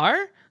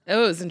bar. It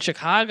was in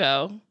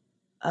Chicago.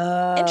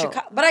 In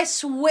Chicago, but I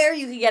swear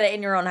you could get it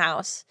in your own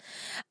house.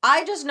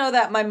 I just know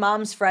that my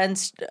mom's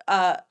friends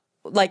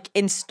like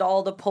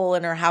installed a pole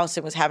in her house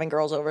and was having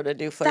girls over to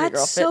do Flirty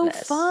Girl Fitness.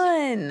 That's so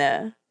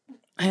fun.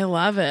 I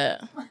love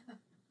it.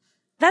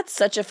 That's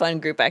such a fun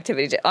group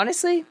activity.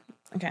 Honestly,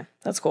 okay,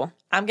 that's cool.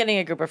 I'm getting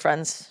a group of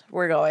friends.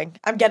 We're going.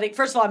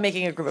 First of all, I'm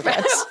making a group of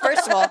friends.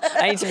 First of all,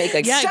 I need to make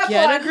like Yeah, Step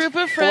get one, a group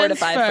of 4 to friends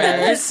 5 first.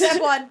 friends.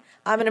 Step one,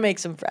 I'm going to make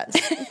some friends.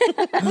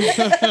 You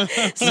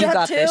Step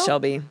got this, two,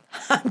 Shelby.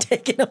 I'm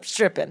taking up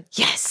stripping.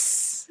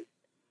 Yes.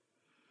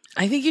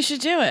 I think you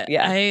should do it.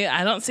 Yeah.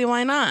 I don't see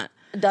why not.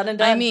 Done and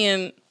done. I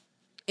mean,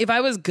 if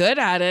I was good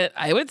at it,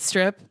 I would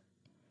strip.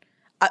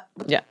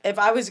 Yeah. If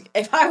I was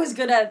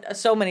good at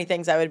so many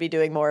things, I would be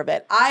doing more of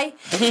it.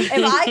 If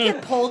I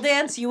could pole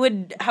dance, you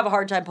would have a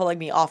hard time pulling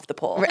me off the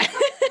pole.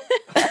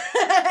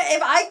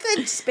 If I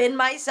could spin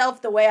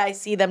myself the way I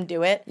see them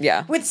do it,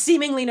 with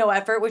seemingly no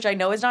effort, which I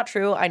know is not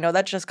true. I know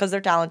that's just because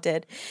they're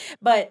talented,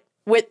 but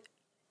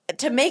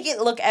to make it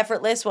look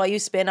effortless while you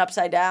spin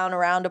upside down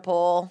around a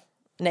pole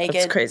naked,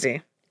 That's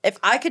crazy. If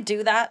I could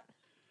do that,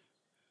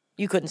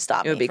 You couldn't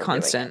stop me. It would be from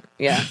doing constant.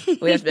 Yeah.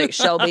 We have to be like,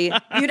 Shelby,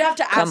 You'd have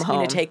to come ask me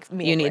home. to take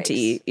me. You need to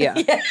eat. Yeah.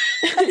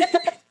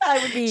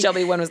 I would be.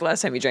 Shelby, when was the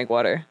last time you drank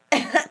water?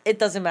 It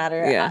doesn't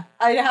matter. Yeah.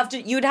 I'd have to.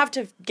 You'd have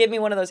to give me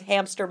one of those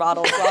hamster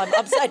bottles while I'm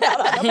upside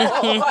down on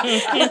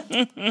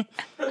the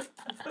floor,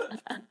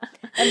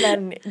 and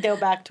then go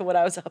back to what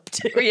I was up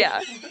to.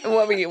 Yeah.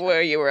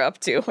 Where you were up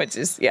to, which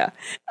is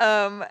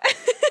I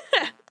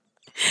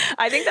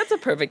think that's a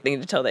perfect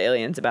thing to tell the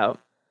aliens about.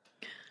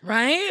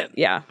 Right?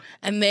 Yeah.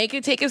 And they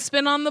could take a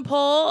spin on the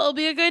pole. It'll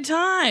be a good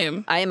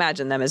time. I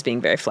imagine them as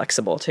being very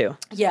flexible too.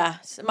 Yeah.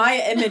 So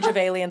my image of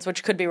aliens,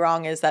 which could be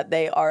wrong, is that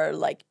they are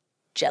like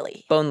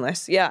jelly.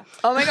 Boneless. Yeah.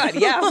 Oh my God.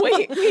 Yeah.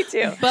 Wait, me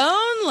too.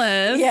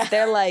 Boneless? Yeah.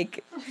 They're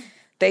like,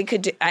 they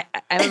could do,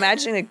 I'm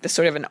imagining like the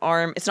sort of an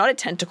arm. It's not a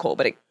tentacle,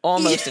 but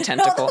almost a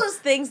tentacle. All those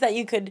things that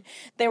you could,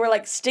 they were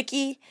like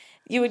sticky.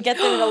 You would get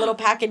them in a little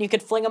pack and you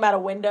could fling them out a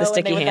window. The sticky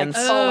and they would, hands.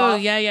 Like, fall Oh,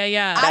 off.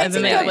 yeah. I And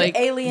then think they of like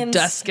aliens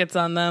dust gets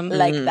on them.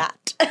 like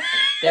that.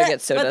 They'll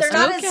get so but they're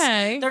dusty.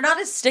 not they're not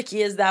as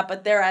sticky as that,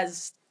 but they're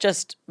as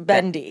just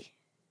bendy.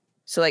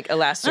 So like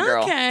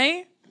Elastigirl.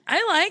 Okay.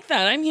 I like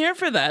that. I'm here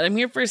for that. I'm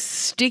here for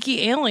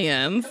sticky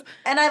aliens.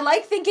 And I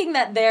like thinking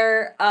that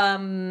they're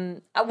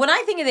when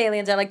I think of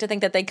aliens, I like to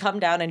think that they come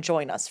down and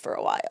join us for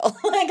a while.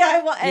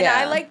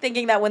 I like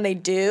thinking that when they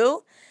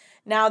do,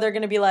 now they're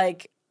going to be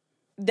like,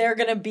 they're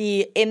going to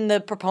be in the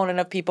proponent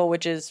of people,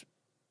 which is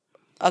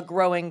a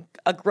growing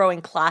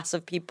class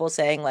of people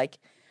saying like,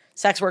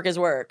 sex work is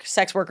work.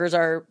 Sex workers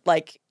are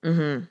like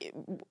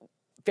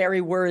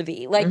very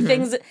worthy, like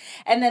things.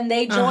 And then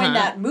they join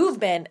that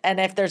movement.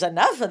 And if there's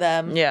enough of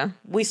them,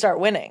 we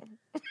start winning.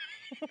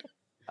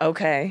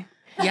 Okay.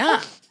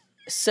 Yeah.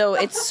 So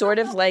it's sort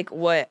of like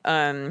what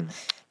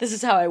this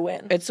is how I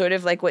win. It's sort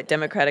of like what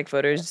Democratic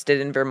voters did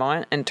in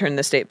Vermont and turned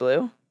the state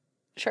blue.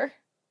 Sure.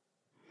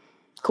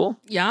 Cool.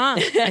 Yeah.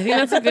 I think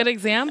that's a good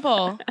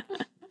example.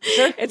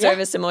 Sure. It's sort of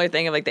a similar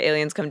thing of like the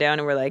aliens come down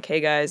and we're like, hey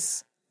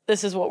guys,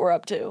 this is what we're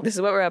up to. This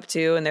is what we're up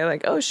to. And they're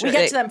like, oh, sure. We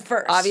get to them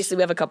first. Obviously,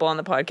 we have a couple on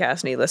the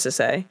podcast, needless to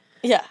say.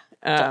 Yeah.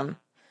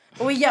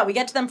 We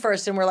get to them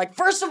first. And we're like,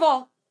 first of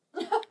all,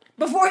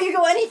 before you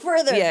go any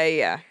further.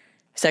 Yeah.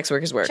 Sex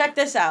work is work. Check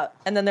this out.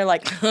 And then they're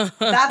like,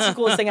 that's the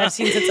coolest thing I've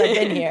seen since I've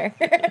been here.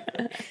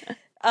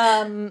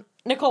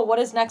 Nicole, what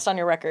is next on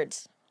your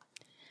records?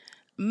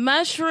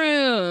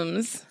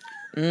 Mushrooms.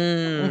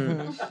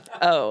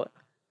 Oh.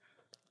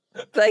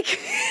 Like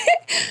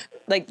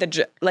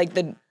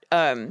the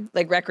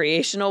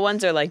recreational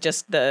ones or like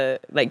just the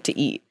like to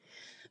eat?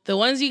 The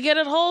ones you get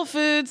at Whole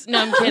Foods. No,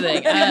 I'm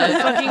kidding.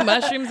 Fucking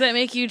mushrooms that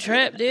make you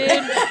trip, dude.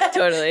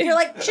 Totally. You're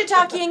like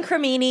shiitake and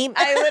cremini.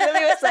 I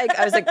literally was like,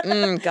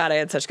 God, I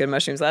had such good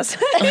mushrooms last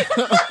night.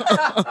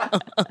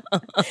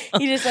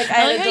 You just like,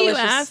 I like how you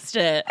asked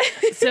it.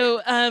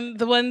 So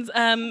the ones,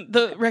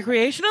 the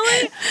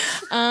recreationally?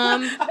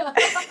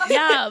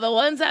 Yeah, the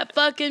ones that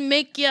fucking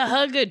make you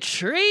hug a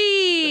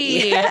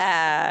tree.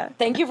 Yeah.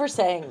 Thank you for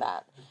saying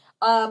that.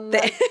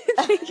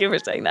 Thank you for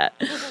saying that.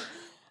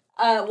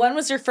 When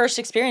was your first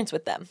experience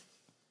with them?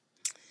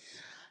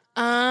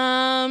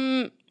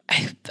 I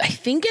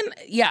think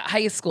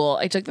high school.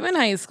 I took them in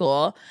high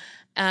school.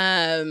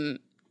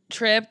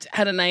 Tripped,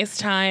 had a nice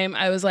time.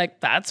 I was like,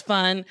 that's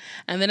fun.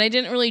 And then I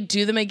didn't really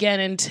do them again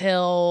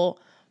until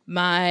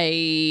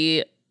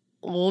my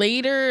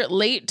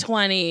late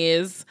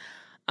 20s.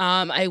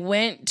 I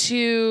went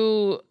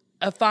to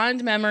a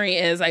fond memory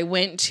is I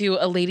went to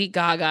a Lady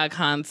Gaga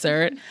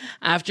concert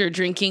after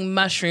drinking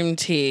mushroom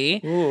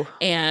tea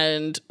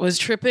and was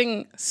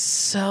tripping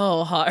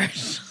so hard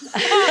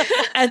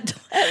at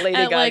Lady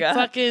Gaga. Like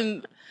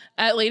fucking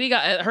at Lady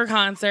Gaga at her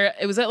concert.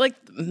 It was at like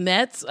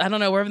Mets. I don't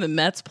know, wherever the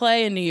Mets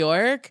play in New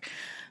York,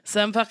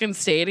 some fucking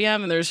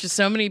stadium, and there's just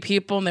so many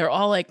people, and they're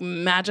all like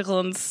magical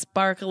and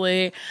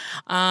sparkly.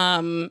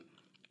 And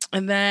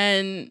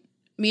then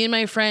me and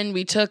my friend,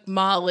 we took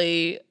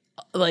Molly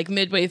like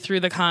midway through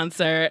the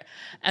concert,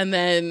 and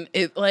then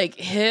it like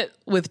hit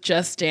with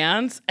Just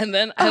Dance, and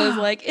then I was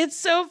like, it's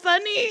so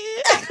funny.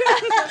 It's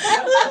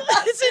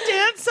a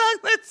dance song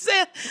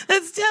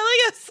that's telling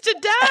us to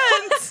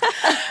dance.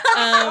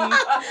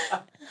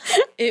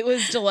 It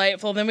was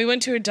delightful. Then we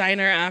went to a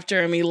diner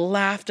after, and we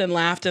laughed and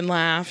laughed and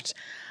laughed.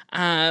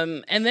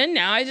 And then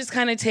now I just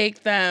kind of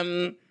take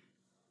them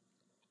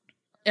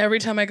every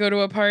time I go to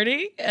a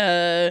party.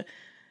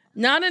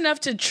 Not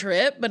enough to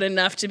trip, but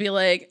enough to be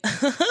like,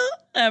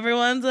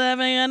 everyone's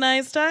having a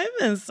nice time,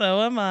 and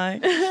so am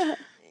I.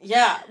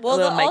 Yeah.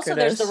 Well, also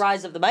there's the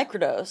rise of the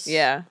microdose.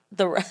 Yeah.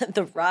 The rise of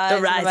the microdose.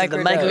 The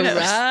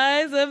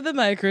rise of the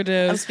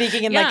microdose. I'm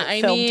speaking in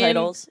film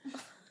titles.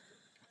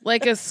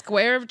 Like a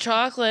square of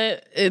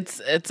chocolate, it's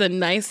a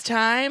nice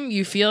time.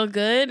 You feel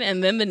good,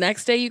 and then the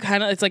next day you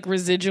kind of it's like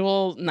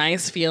residual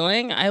nice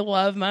feeling. I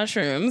love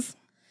mushrooms.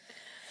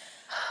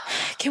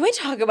 Can we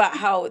talk about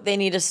how they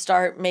need to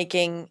start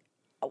making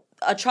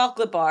a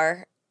chocolate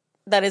bar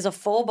that is a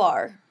full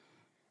bar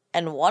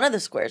and one of the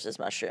squares is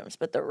mushrooms,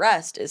 but the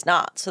rest is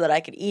not, so that I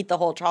could eat the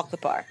whole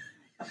chocolate bar?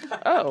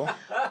 Oh.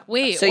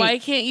 Wait, So why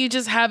can't you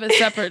just have a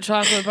separate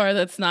chocolate bar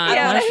that's not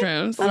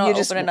mushrooms? And I'll You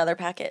just- open another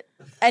packet.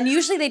 And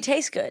usually they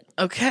taste good.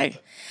 Okay.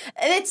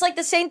 And it's like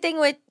the same thing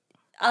with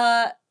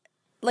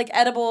like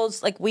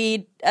edibles, like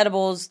weed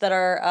edibles that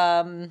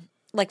are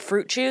like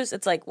fruit chews.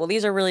 It's like, well,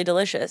 these are really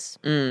delicious.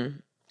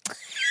 And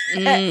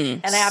I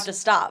have to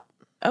stop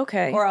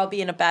Okay. or I'll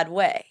be in a bad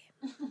way.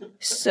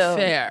 So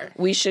Fair.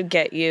 we should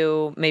get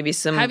you maybe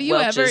some Have you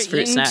Welch's ever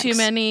fruit eaten snacks. too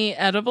many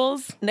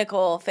edibles?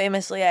 Nicole,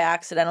 famously, I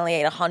accidentally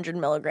ate 100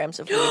 milligrams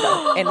of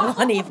weed in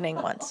one evening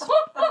once.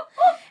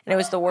 And it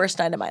was the worst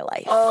night of my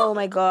life. Oh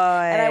my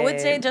God. And I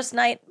would say just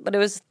night, but it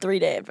was a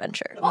 3-day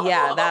adventure.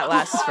 Yeah, that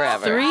lasts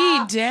forever.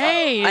 3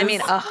 days. I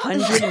mean,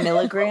 100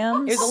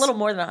 milligrams? It was a little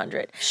more than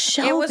 100.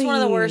 It was one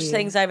of the worst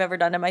things I've ever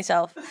done to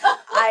myself.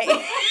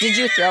 Did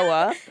you throw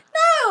up?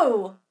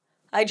 No!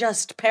 I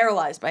just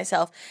paralyzed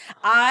myself.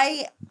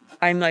 I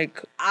I'm like,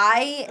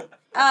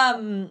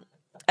 don't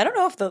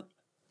know if the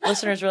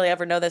listeners really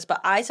ever know this,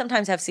 but I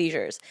sometimes have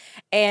seizures.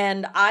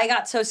 And I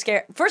got so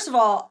scared. First of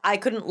all, I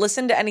couldn't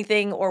listen to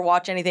anything or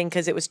watch anything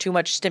because it was too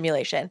much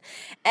stimulation.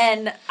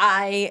 And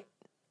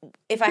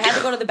if I had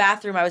to go to the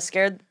bathroom, I was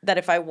scared that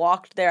if I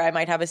walked there, I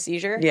might have a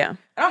seizure. Yeah.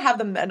 I don't have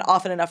them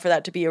often enough for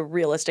that to be a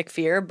realistic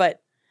fear,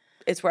 but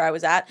it's where I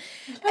was at.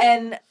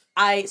 And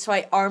so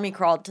I army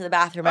crawled to the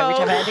bathroom every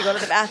time I had to go to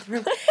the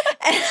bathroom.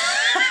 And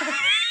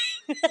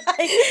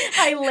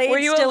I laid were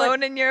you still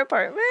alone in your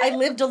apartment? I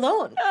lived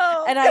alone.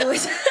 Oh. And I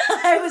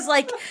was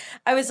like,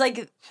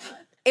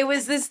 it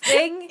was this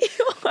thing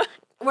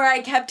where I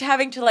kept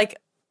having to like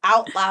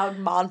out loud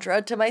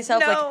mantra to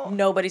myself, like,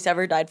 nobody's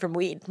ever died from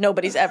weed.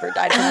 Nobody's ever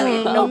died from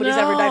weed. Nobody's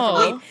ever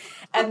died from weed.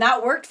 And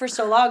that worked for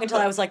so long until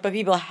I was like, but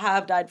people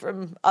have died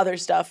from other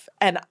stuff.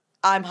 And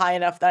I'm high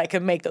enough that I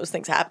could make those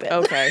things happen.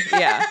 Okay,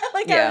 yeah.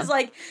 I was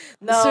like,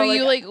 no. So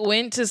you like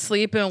went to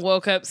sleep and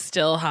woke up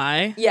still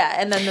high? Yeah,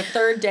 and then the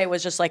third day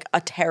was just like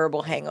a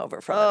terrible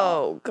hangover from it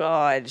all. Oh,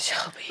 God,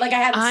 Shelby. Like I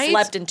hadn't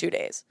slept in 2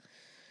 days.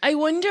 I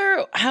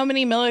wonder how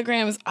many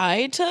milligrams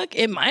I took.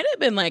 It might have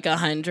been like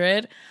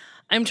 100.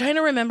 I'm trying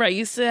to remember. I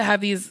used to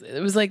have these.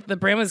 It was like the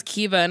brand was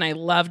Kiva, and I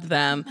loved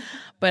them.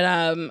 But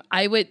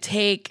I would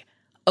take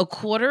a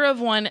quarter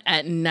of one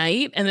at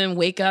night and then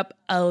wake up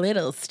a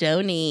little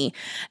stony,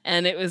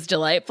 and it was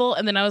delightful.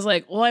 And then I was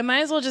like, well, I might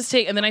as well just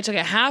take, and then I took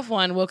a half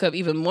one, woke up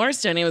even more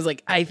stony. I was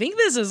like, I think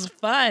this is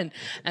fun.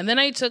 And then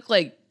I took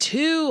like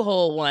 2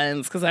 whole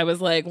ones because I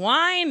was like,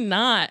 why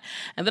not?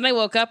 And then I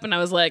woke up and I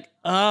was like,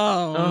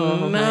 oh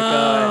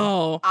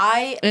no.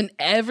 My God. And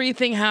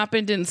everything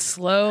happened in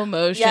slow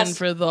motion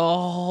for the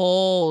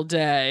whole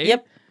day.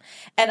 Yep.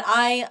 And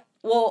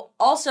well,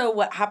 also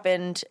what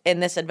happened in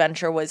this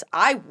adventure was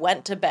I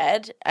went to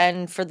bed,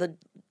 and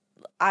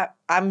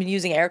I'm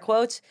using air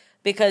quotes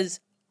because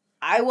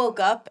I woke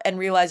up and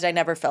realized I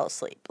never fell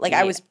asleep. Like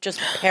I was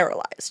just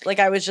paralyzed. Like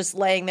I was just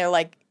laying there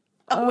like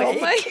awake.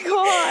 Oh my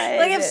God.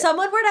 Like if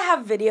someone were to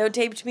have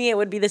videotaped me, it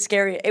would be the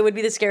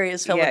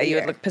scariest film of the you year.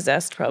 would look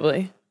possessed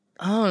probably.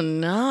 Oh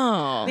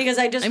no. Because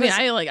I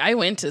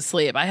went to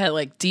sleep. I had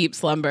like deep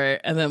slumber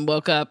and then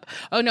woke up.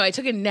 Oh no, I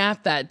took a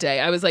nap that day.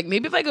 I was like,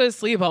 maybe if I go to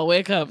sleep, I'll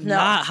wake up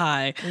not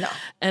high. No.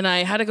 And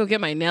I had to go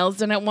get my nails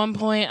done at one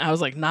point. I was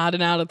like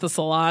nodding out at the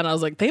salon. I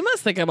was like, they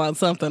must think I'm on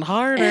something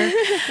harder. And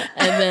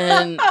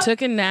then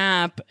took a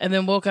nap and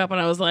then woke up and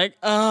I was like,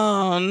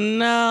 oh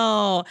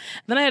no.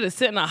 Then I had to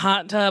sit in a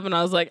hot tub and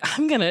I was like,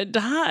 I'm gonna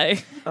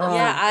die. Oh,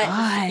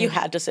 yeah, you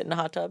had to sit in a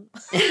hot tub.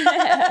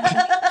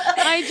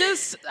 I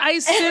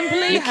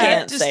simply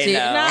had to sit in a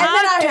And then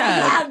hot I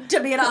tub. had to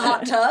be in a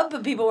hot tub,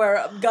 but people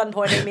were gun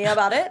pointing me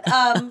about it.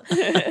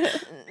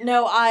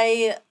 No,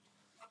 I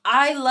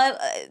love.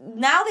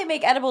 Now they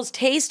make edibles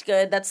taste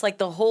good. That's like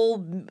the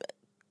whole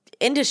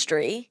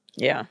industry.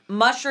 Yeah,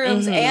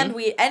 mushrooms and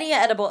weed. Any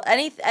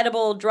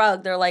edible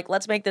drug. They're like,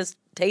 let's make this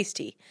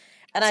tasty,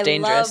 and it's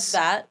dangerous.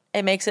 love that.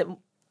 It makes it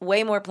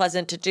way more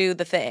pleasant to do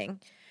the thing,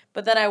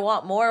 but then I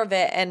want more of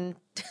it, and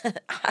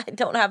I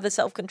don't have the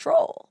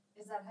self-control.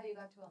 Is that how you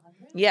got to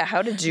 100? Yeah,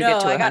 how did you get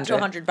to 100? I got to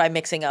 100 by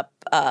mixing up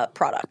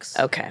products.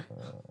 Okay.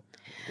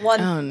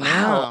 One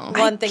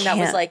thing that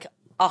was like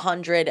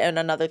 100 and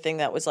another thing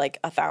that was like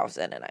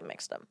 1,000, and I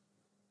mixed them.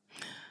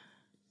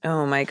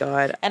 Oh my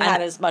God. And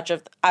had as much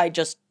of I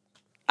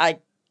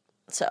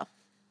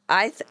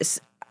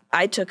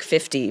took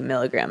 50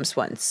 milligrams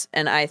once,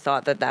 and I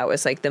thought that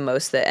was like the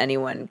most that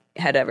anyone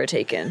had ever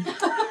taken.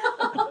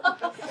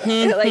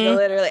 Like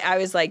literally, I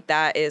was like,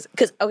 that is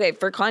because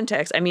for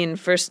context, I mean,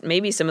 first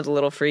maybe some of the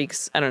little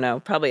freaks, I don't know,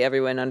 probably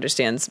everyone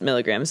understands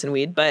milligrams in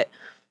weed, but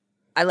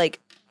I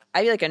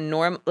feel like a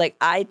norm, like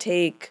I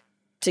take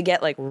to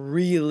get like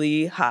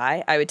really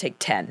high, I would take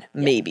 10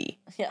 maybe.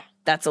 Yeah,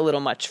 that's a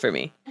little much for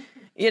me.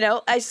 You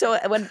know,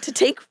 when to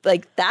take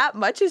like that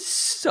much is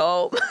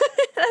so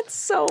that's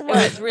so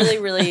much. It's really,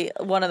 really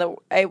one of the.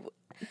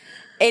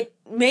 It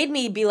made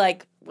me be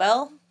like,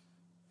 well,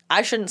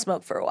 I shouldn't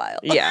smoke for a while.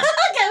 Yeah,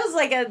 I was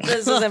like,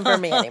 this isn't for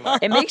me anymore.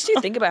 It makes you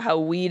think about how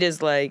weed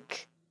is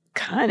like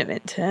kind of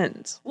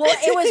intense. Well,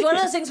 it was one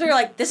of those things where you're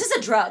like, this is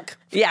a drug.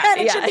 Yeah,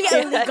 and it should be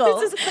illegal.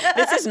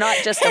 This is not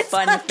just a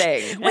fun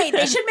thing. Wait,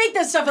 they should make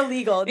this stuff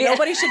illegal. Yeah.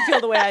 Nobody should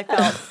feel the way I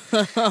felt.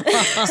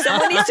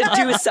 Someone needs to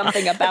do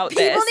something about this.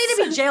 People need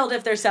to be jailed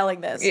if they're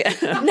selling this. Yeah.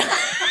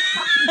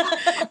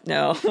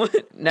 No.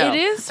 It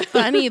is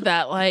funny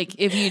that, like,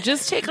 if you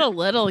just take a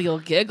little, you'll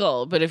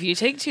giggle. But if you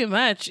take too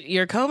much,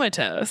 you're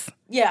comatose.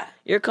 Yeah.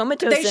 You're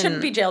comatose. They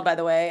shouldn't be jailed, by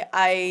the way.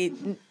 I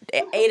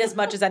ate as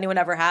much as anyone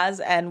ever has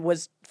and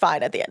was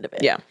fine at the end of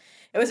it. Yeah.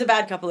 It was a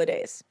bad couple of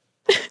days.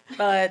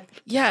 But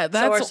yeah,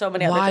 that's so are so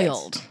many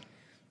wild.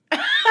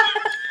 Other things.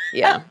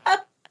 Yeah.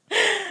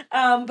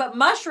 But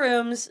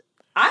mushrooms,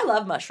 I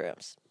love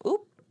mushrooms.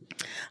 Oop.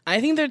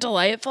 I think they're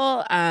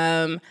delightful.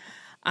 I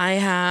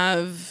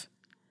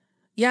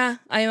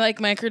like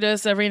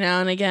microdose every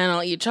now and again.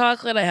 I'll eat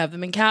chocolate. I have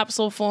them in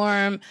capsule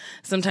form.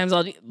 Sometimes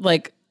I'll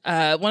like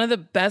one of the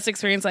best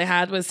experience I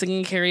had was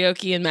singing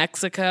karaoke in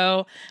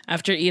Mexico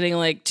after eating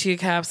like 2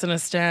 caps and a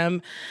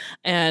stem.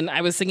 And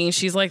I was singing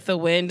She's Like the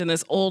Wind, and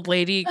this old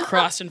lady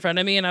crossed in front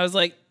of me, and I was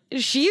like,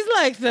 she's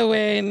like the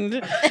wind.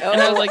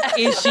 And I was like,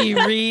 is she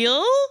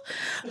real?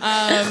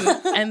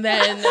 And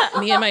then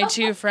me and my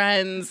 2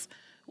 friends,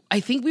 I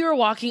think we were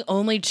walking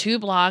only 2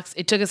 blocks.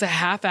 It took us a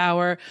half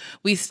hour.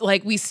 We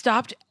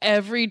stopped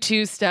every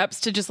 2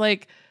 steps to just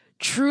like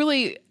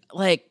truly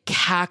like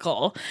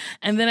cackle.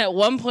 And then at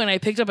one point I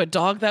picked up a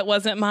dog that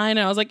wasn't mine,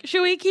 and I was like,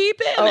 should we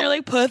keep it? And they're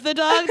like, put the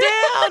dog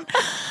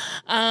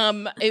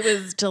down. It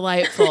was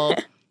delightful.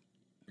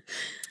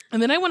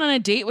 And then I went on a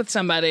date with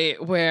somebody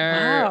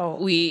where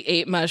we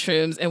ate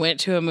mushrooms and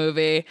went to a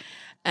movie.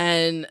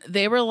 And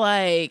they were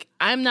like,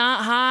 I'm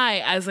not high,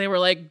 as they were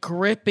like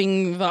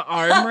gripping the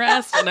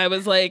armrest. And I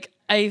was like,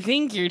 I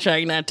think you're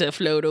trying not to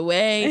float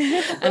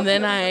away. And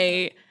then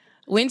I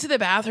went to the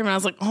bathroom and I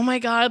was like, oh my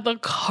God, the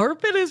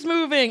carpet is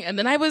moving. And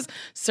then I was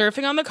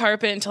surfing on the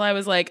carpet until I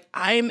was like,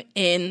 I'm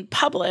in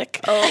public.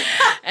 And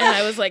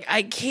I was like,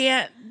 I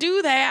can't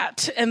do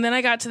that. And then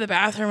I got to the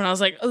bathroom and I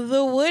was like,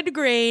 the wood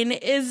grain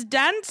is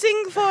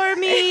dancing for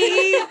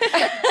me.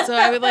 So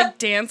I would like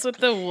dance with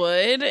the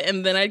wood,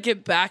 and then I'd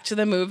get back to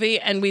the movie,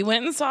 and we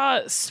went and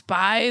saw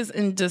Spies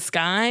in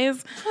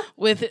Disguise,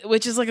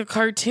 which is like a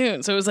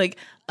cartoon. So it was like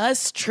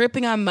us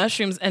tripping on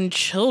mushrooms and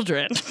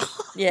children.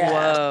 Yeah.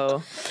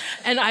 Whoa.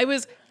 And I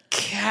was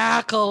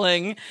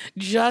cackling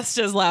just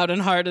as loud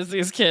and hard as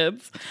these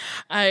kids.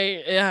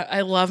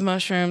 I love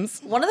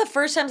mushrooms. One of the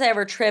first times I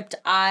ever tripped,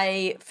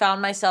 I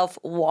found myself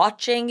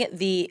watching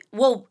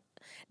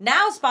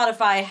now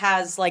Spotify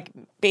has like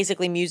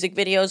basically music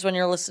videos when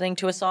you're listening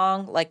to a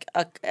song, like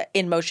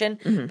in motion.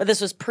 Mm-hmm. But this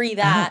was pre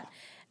that.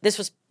 This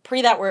was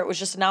pre that, where it was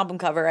just an album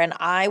cover, and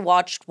I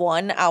watched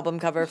one album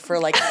cover for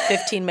like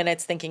 15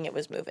 minutes thinking it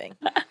was moving.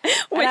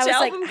 Which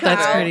album cover?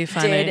 That's pretty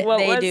funny. What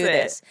they do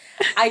this?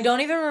 I don't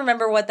even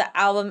remember what the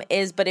album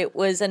is, but it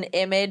was an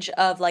image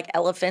of like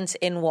elephants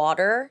in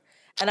water.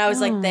 And I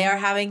was like, they are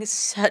having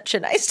such a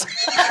nice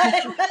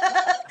time.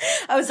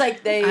 I was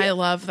like, I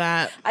love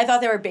that. I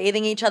thought they were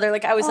bathing each other.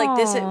 Like, I was like,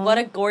 this is what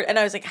a gorgeous. And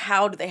I was like,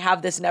 how do they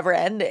have this never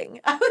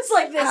ending? I was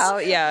like, this. How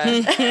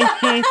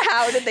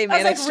did they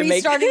manage to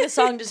make restarting the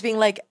song, just being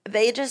like,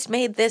 they just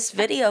made this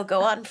video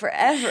go on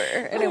forever.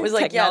 And it was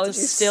like, yeah, it's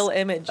a still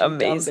image.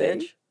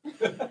 Amazing.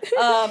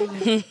 I'm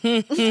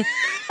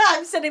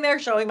sitting there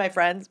showing my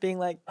friends, being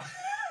like,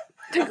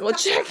 well,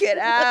 check it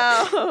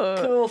out.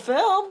 Cool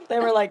film. They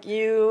were like,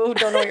 you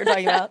don't know what you're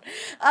talking about.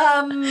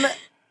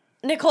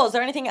 Nicole, is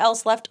there anything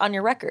else left on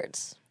your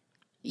records?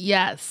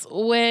 Yes.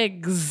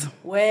 Wigs.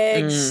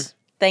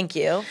 Thank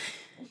you.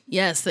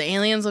 Yes, the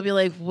aliens will be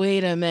like,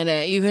 wait a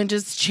minute, you can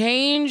just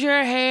change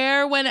your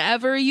hair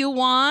whenever you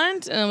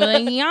want? And I'll be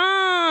like,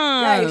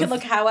 yeah. Yeah, you can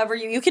look however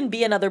you can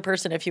be another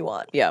person if you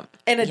want. Yeah.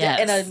 In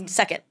a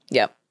second.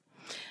 Yeah.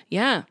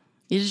 Yeah.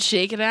 You just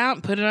shake it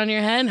out, put it on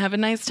your head, and have a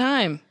nice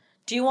time.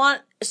 Do you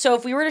want, so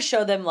if we were to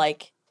show them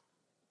like,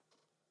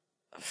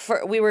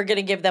 we were going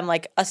to give them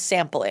like a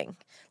sampling,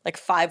 like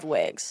 5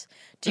 wigs.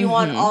 Do you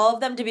want all of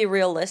them to be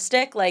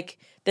realistic? Like,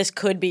 this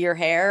could be your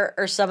hair,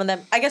 or some of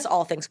them, I guess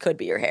all things could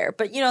be your hair,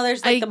 but you know,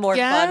 there's like the more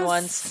fun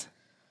ones.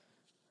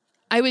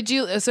 I would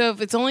do, so if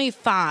it's only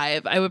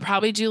 5, I would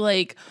probably do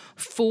like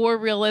 4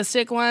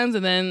 realistic ones,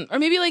 and then, or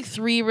maybe like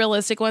 3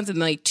 realistic ones and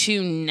like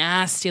 2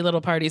 nasty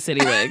little Party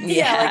City wigs.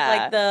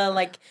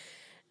 Like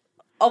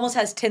almost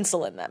has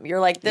tinsel in them. You're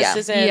like, this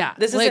isn't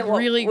this like isn't what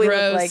really we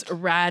gross, look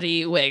like.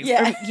 ratty wigs.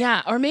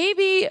 Yeah. Or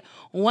maybe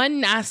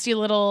one nasty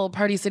little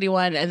Party City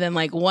one, and then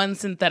like one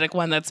synthetic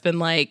one that's been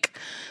like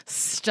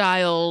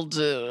styled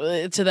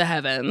to the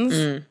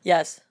heavens.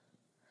 Yes.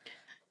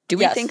 Do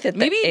we think that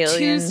maybe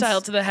aliens... 2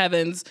 styled to the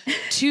heavens,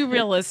 2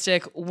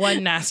 realistic,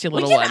 1 nasty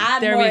little we one?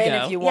 Add there more we in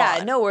go. If you want.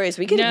 Yeah, no worries.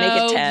 We can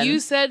make it 10. You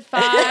said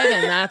 5,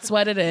 and that's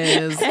what it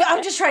is.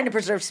 I'm just trying to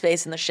preserve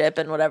space in the ship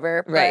and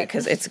whatever. Right,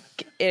 because it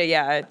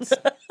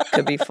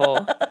could be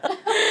full.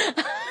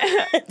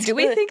 Do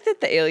we think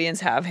that the aliens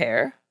have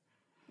hair?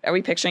 Are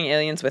we picturing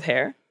aliens with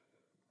hair?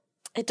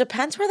 It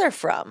depends where they're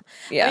from.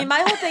 Yeah. I mean, my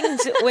whole thing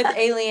with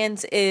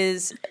aliens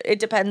is it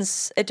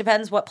depends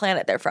what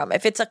planet they're from.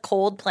 If it's a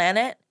cold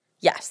planet,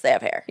 yes, they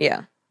have hair.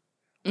 Yeah.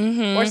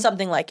 Or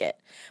something like it.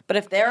 But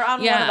if they're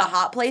on one of the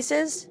hot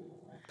places,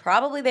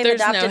 probably they've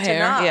adapted to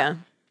not. Yeah.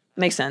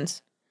 Makes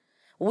sense.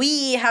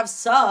 We have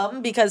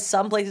some because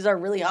some places are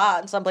really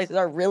hot and some places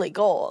are really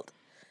cold.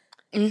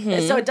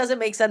 So it doesn't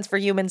make sense for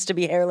humans to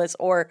be hairless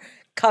or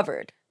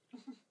covered.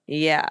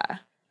 Yeah.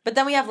 But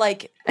then we have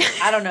like,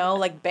 I don't know,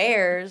 like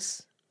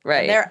bears.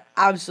 Right. And they're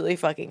absolutely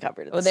fucking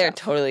covered in they're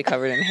totally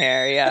covered in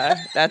hair.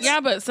 Yeah. That's Yeah,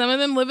 but some of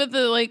them live at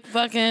the like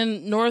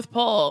fucking North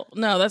Pole.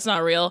 No, that's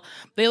not real.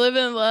 They live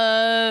in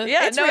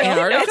it's real.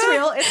 Antarctica?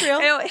 It's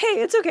real.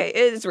 Hey, it's okay.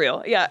 It's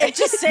real. Yeah. It's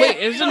just Wait,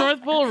 is the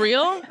North Pole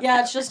real?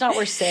 Yeah, it's just not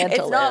where Santa It's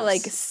lives. not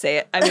like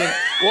I mean,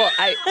 well,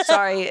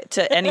 sorry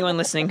to anyone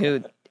listening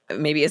who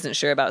maybe isn't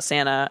sure about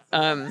Santa.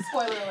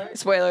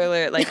 Spoiler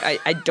alert. Like,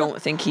 I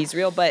don't think he's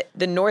real, but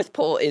the North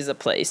Pole is a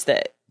place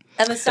that.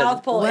 And the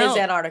South Pole is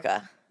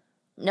Antarctica.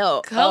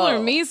 No. Color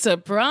me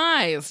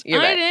surprised.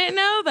 You're I right. didn't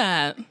know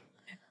that.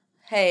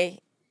 Hey.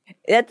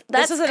 That's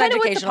this is an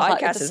educational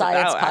podcast it's a is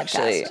science about,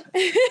 podcast.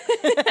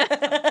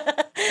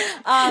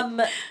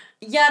 Actually.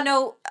 Yeah,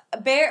 no,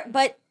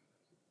 but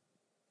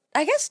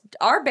I guess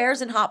are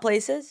bears in hot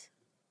places?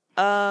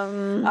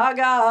 I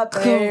got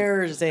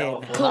bears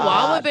in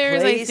Koala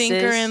bears, places. I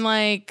think, are in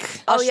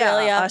like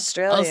Australia.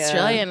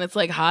 Australia, and it's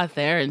like hot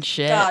there and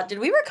shit. God, did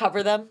we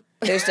recover them?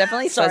 There's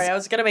definitely Sorry, I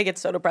was gonna make it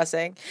so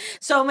depressing.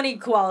 So many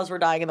koalas were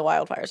dying in the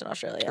wildfires in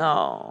Australia.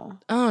 Oh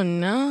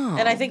no!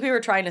 And I think we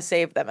were trying to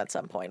save them at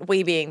some point.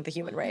 We being the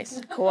human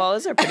race.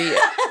 Koalas are pretty.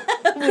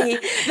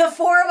 The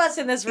four of us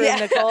in this room,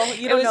 Nicole.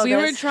 You don't know we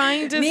this. were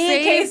trying to Me save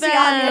and Casey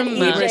and them.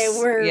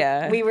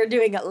 EJ we were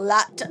doing a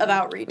lot of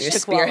outreach You're to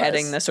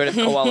spearheading koalas. the sort of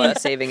koala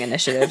saving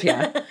initiative.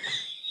 Yeah.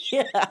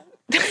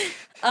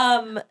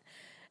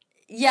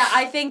 Yeah,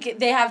 I think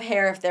they have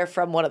hair if they're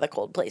from one of the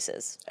cold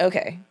places.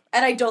 Okay.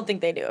 And I don't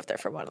think they do if they're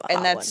from one of the hot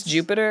And that's ones.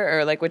 Jupiter,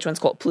 or like which one's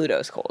cold?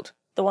 Pluto's cold.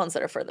 The ones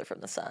that are further from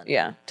the sun.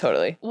 Yeah,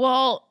 totally.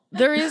 Well,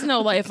 there is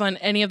no life on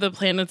any of the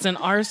planets in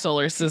our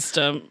solar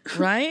system,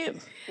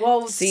 right?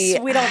 Well, See,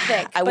 we don't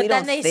think. But we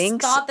then don't they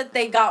think thought that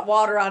they got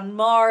water on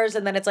Mars,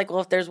 and then it's like,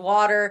 well, if there's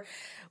water,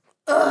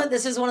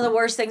 this is one of the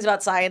worst things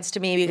about science to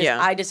me because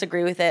I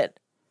disagree with it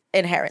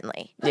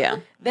inherently. Yeah.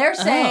 They're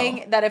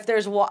saying that if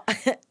there's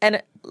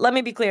and let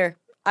me be clear,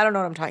 I don't know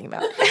what I'm talking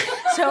about.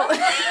 So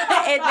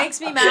it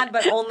makes me mad,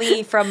 but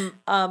only from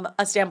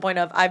a standpoint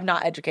of I've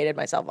not educated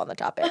myself on the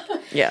topic.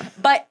 Yeah.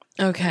 But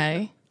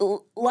okay,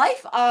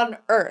 life on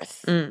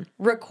Earth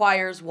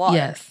requires water.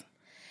 Yes.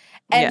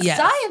 And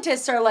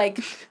scientists are like,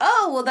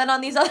 oh, well, then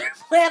on these other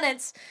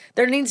planets,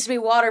 there needs to be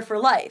water for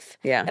life.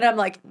 Yeah. And I'm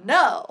like,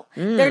 no,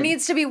 there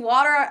needs to be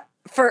water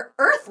for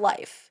Earth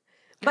life.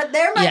 But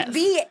there might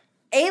be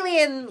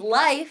alien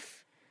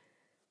life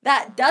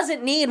that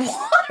doesn't need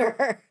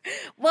water.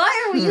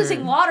 Why are we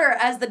using water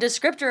as the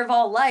descriptor of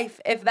all life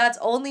if that's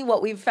only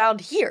what we've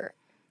found here?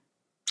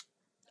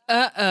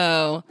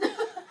 Uh-oh.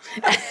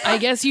 I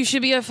guess you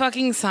should be a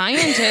fucking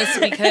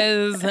scientist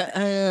because,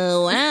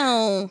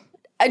 wow.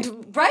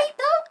 Right,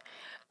 though?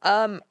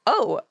 And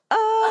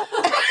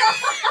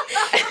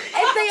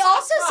they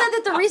also said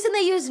that the reason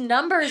they used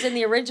numbers in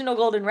the original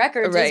Golden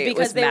Records is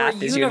because they were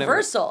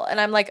universal. And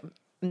I'm like,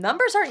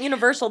 numbers aren't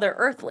universal, they're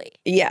earthly.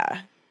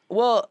 Yeah.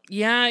 Well,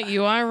 yeah,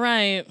 you are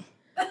right.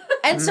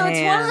 And so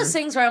it's one of those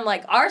things where I'm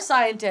like, our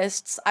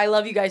scientists, I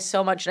love you guys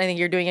so much, and I think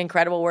you're doing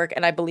incredible work,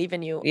 and I believe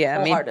in you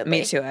wholeheartedly.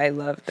 Me too. I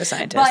love the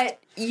scientists. But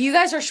you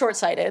guys are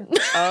short-sighted.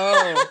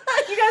 Oh.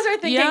 You guys are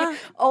thinking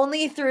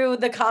only through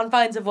the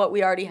confines of what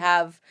we already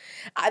have.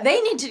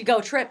 They need to go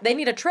trip. They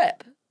need a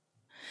trip.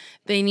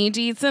 They need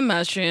to eat some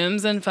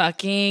mushrooms and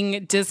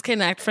fucking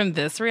disconnect from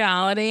this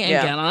reality and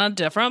get on a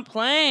different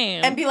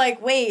plane. And be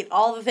like, wait,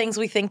 all the things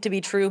we think to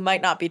be true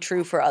might not be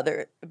true for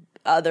other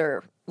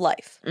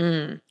life.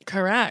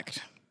 Correct.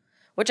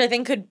 Which I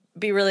think could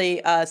be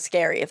really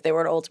scary if they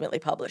were to ultimately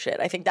publish it.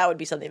 I think that would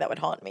be something that would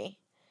haunt me.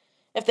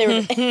 If they were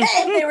if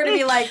they were to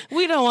be like,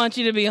 we don't want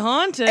you to be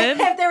haunted.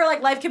 If they were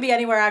like, life could be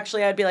anywhere,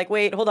 actually, I'd be like,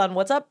 wait, hold on,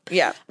 what's up?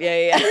 Yeah.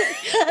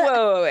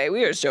 Whoa, wait, we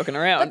were just joking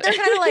around. But they're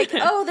kind of like,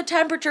 oh, the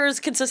temperatures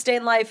can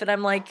sustain life. And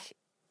I'm like,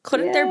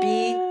 couldn't there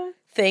be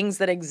things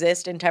that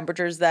exist in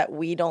temperatures that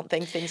we don't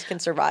think things can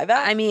survive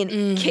at? I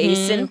mean,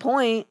 case in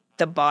point,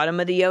 the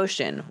bottom of the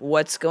ocean.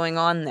 What's going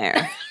on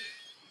there?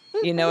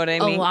 You know what I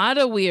mean? A lot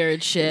of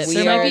weird shit.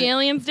 There might be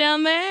aliens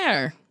down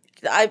there.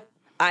 I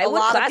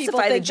would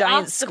classify the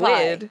giant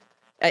squid.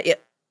 I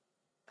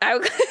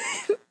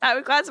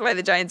would classify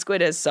the giant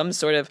squid as some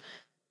sort of,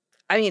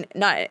 I mean,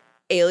 not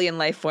alien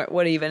life form.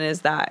 What even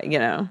is that? You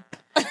know?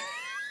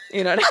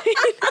 You know what I mean?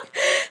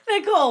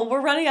 Nicole, we're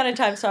running out of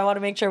time, so I want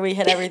to make sure we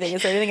hit everything.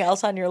 Is there anything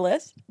else on your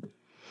list?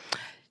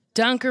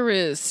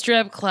 Dunkaroos,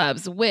 strip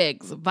clubs,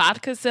 wigs,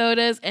 vodka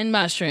sodas, and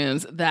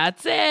mushrooms.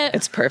 That's it.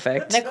 It's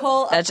perfect.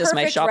 Nicole, that's just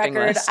my shopping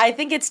record. list. I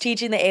think it's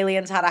teaching the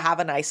aliens how to have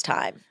a nice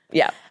time.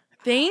 Yeah.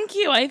 Thank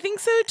you. I think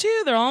so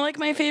too. They're all like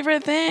my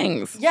favorite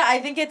things. Yeah, I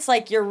think it's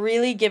like you're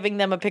really giving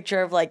them a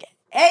picture of like,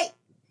 hey,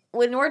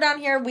 when we're down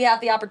here, we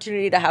have the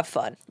opportunity to have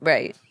fun.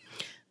 Right.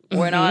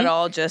 We're not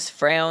all just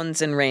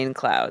frowns and rain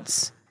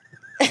clouds.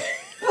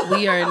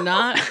 We are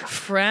not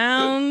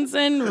frowns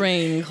and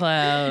rain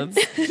clouds.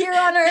 Here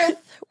on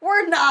Earth,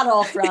 we're not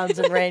all frowns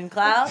and rain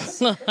clouds.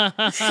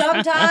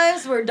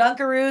 Sometimes we're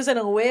Dunkaroos in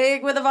a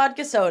wig with a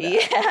vodka soda. Yeah.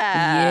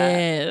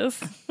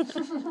 Yes.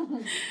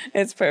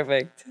 It's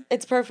perfect.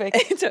 It's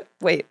perfect.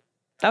 Wait,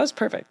 that was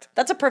perfect.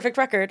 That's a perfect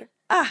record.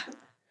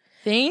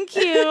 Thank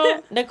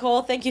you.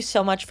 Nicole, thank you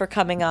so much for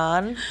coming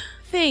on.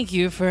 Thank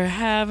you for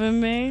having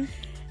me.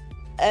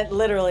 At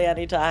literally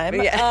any time.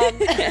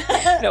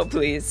 Yeah. No,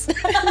 please.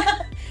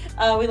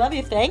 We love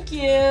you. Thank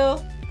you.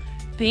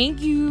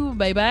 Thank you.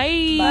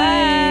 Bye-bye.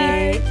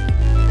 Bye.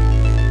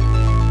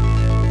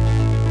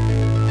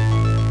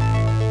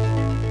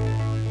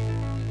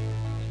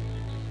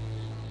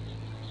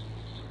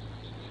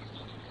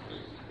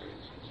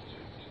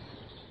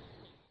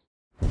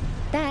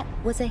 That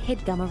was a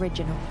HeadGum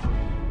original.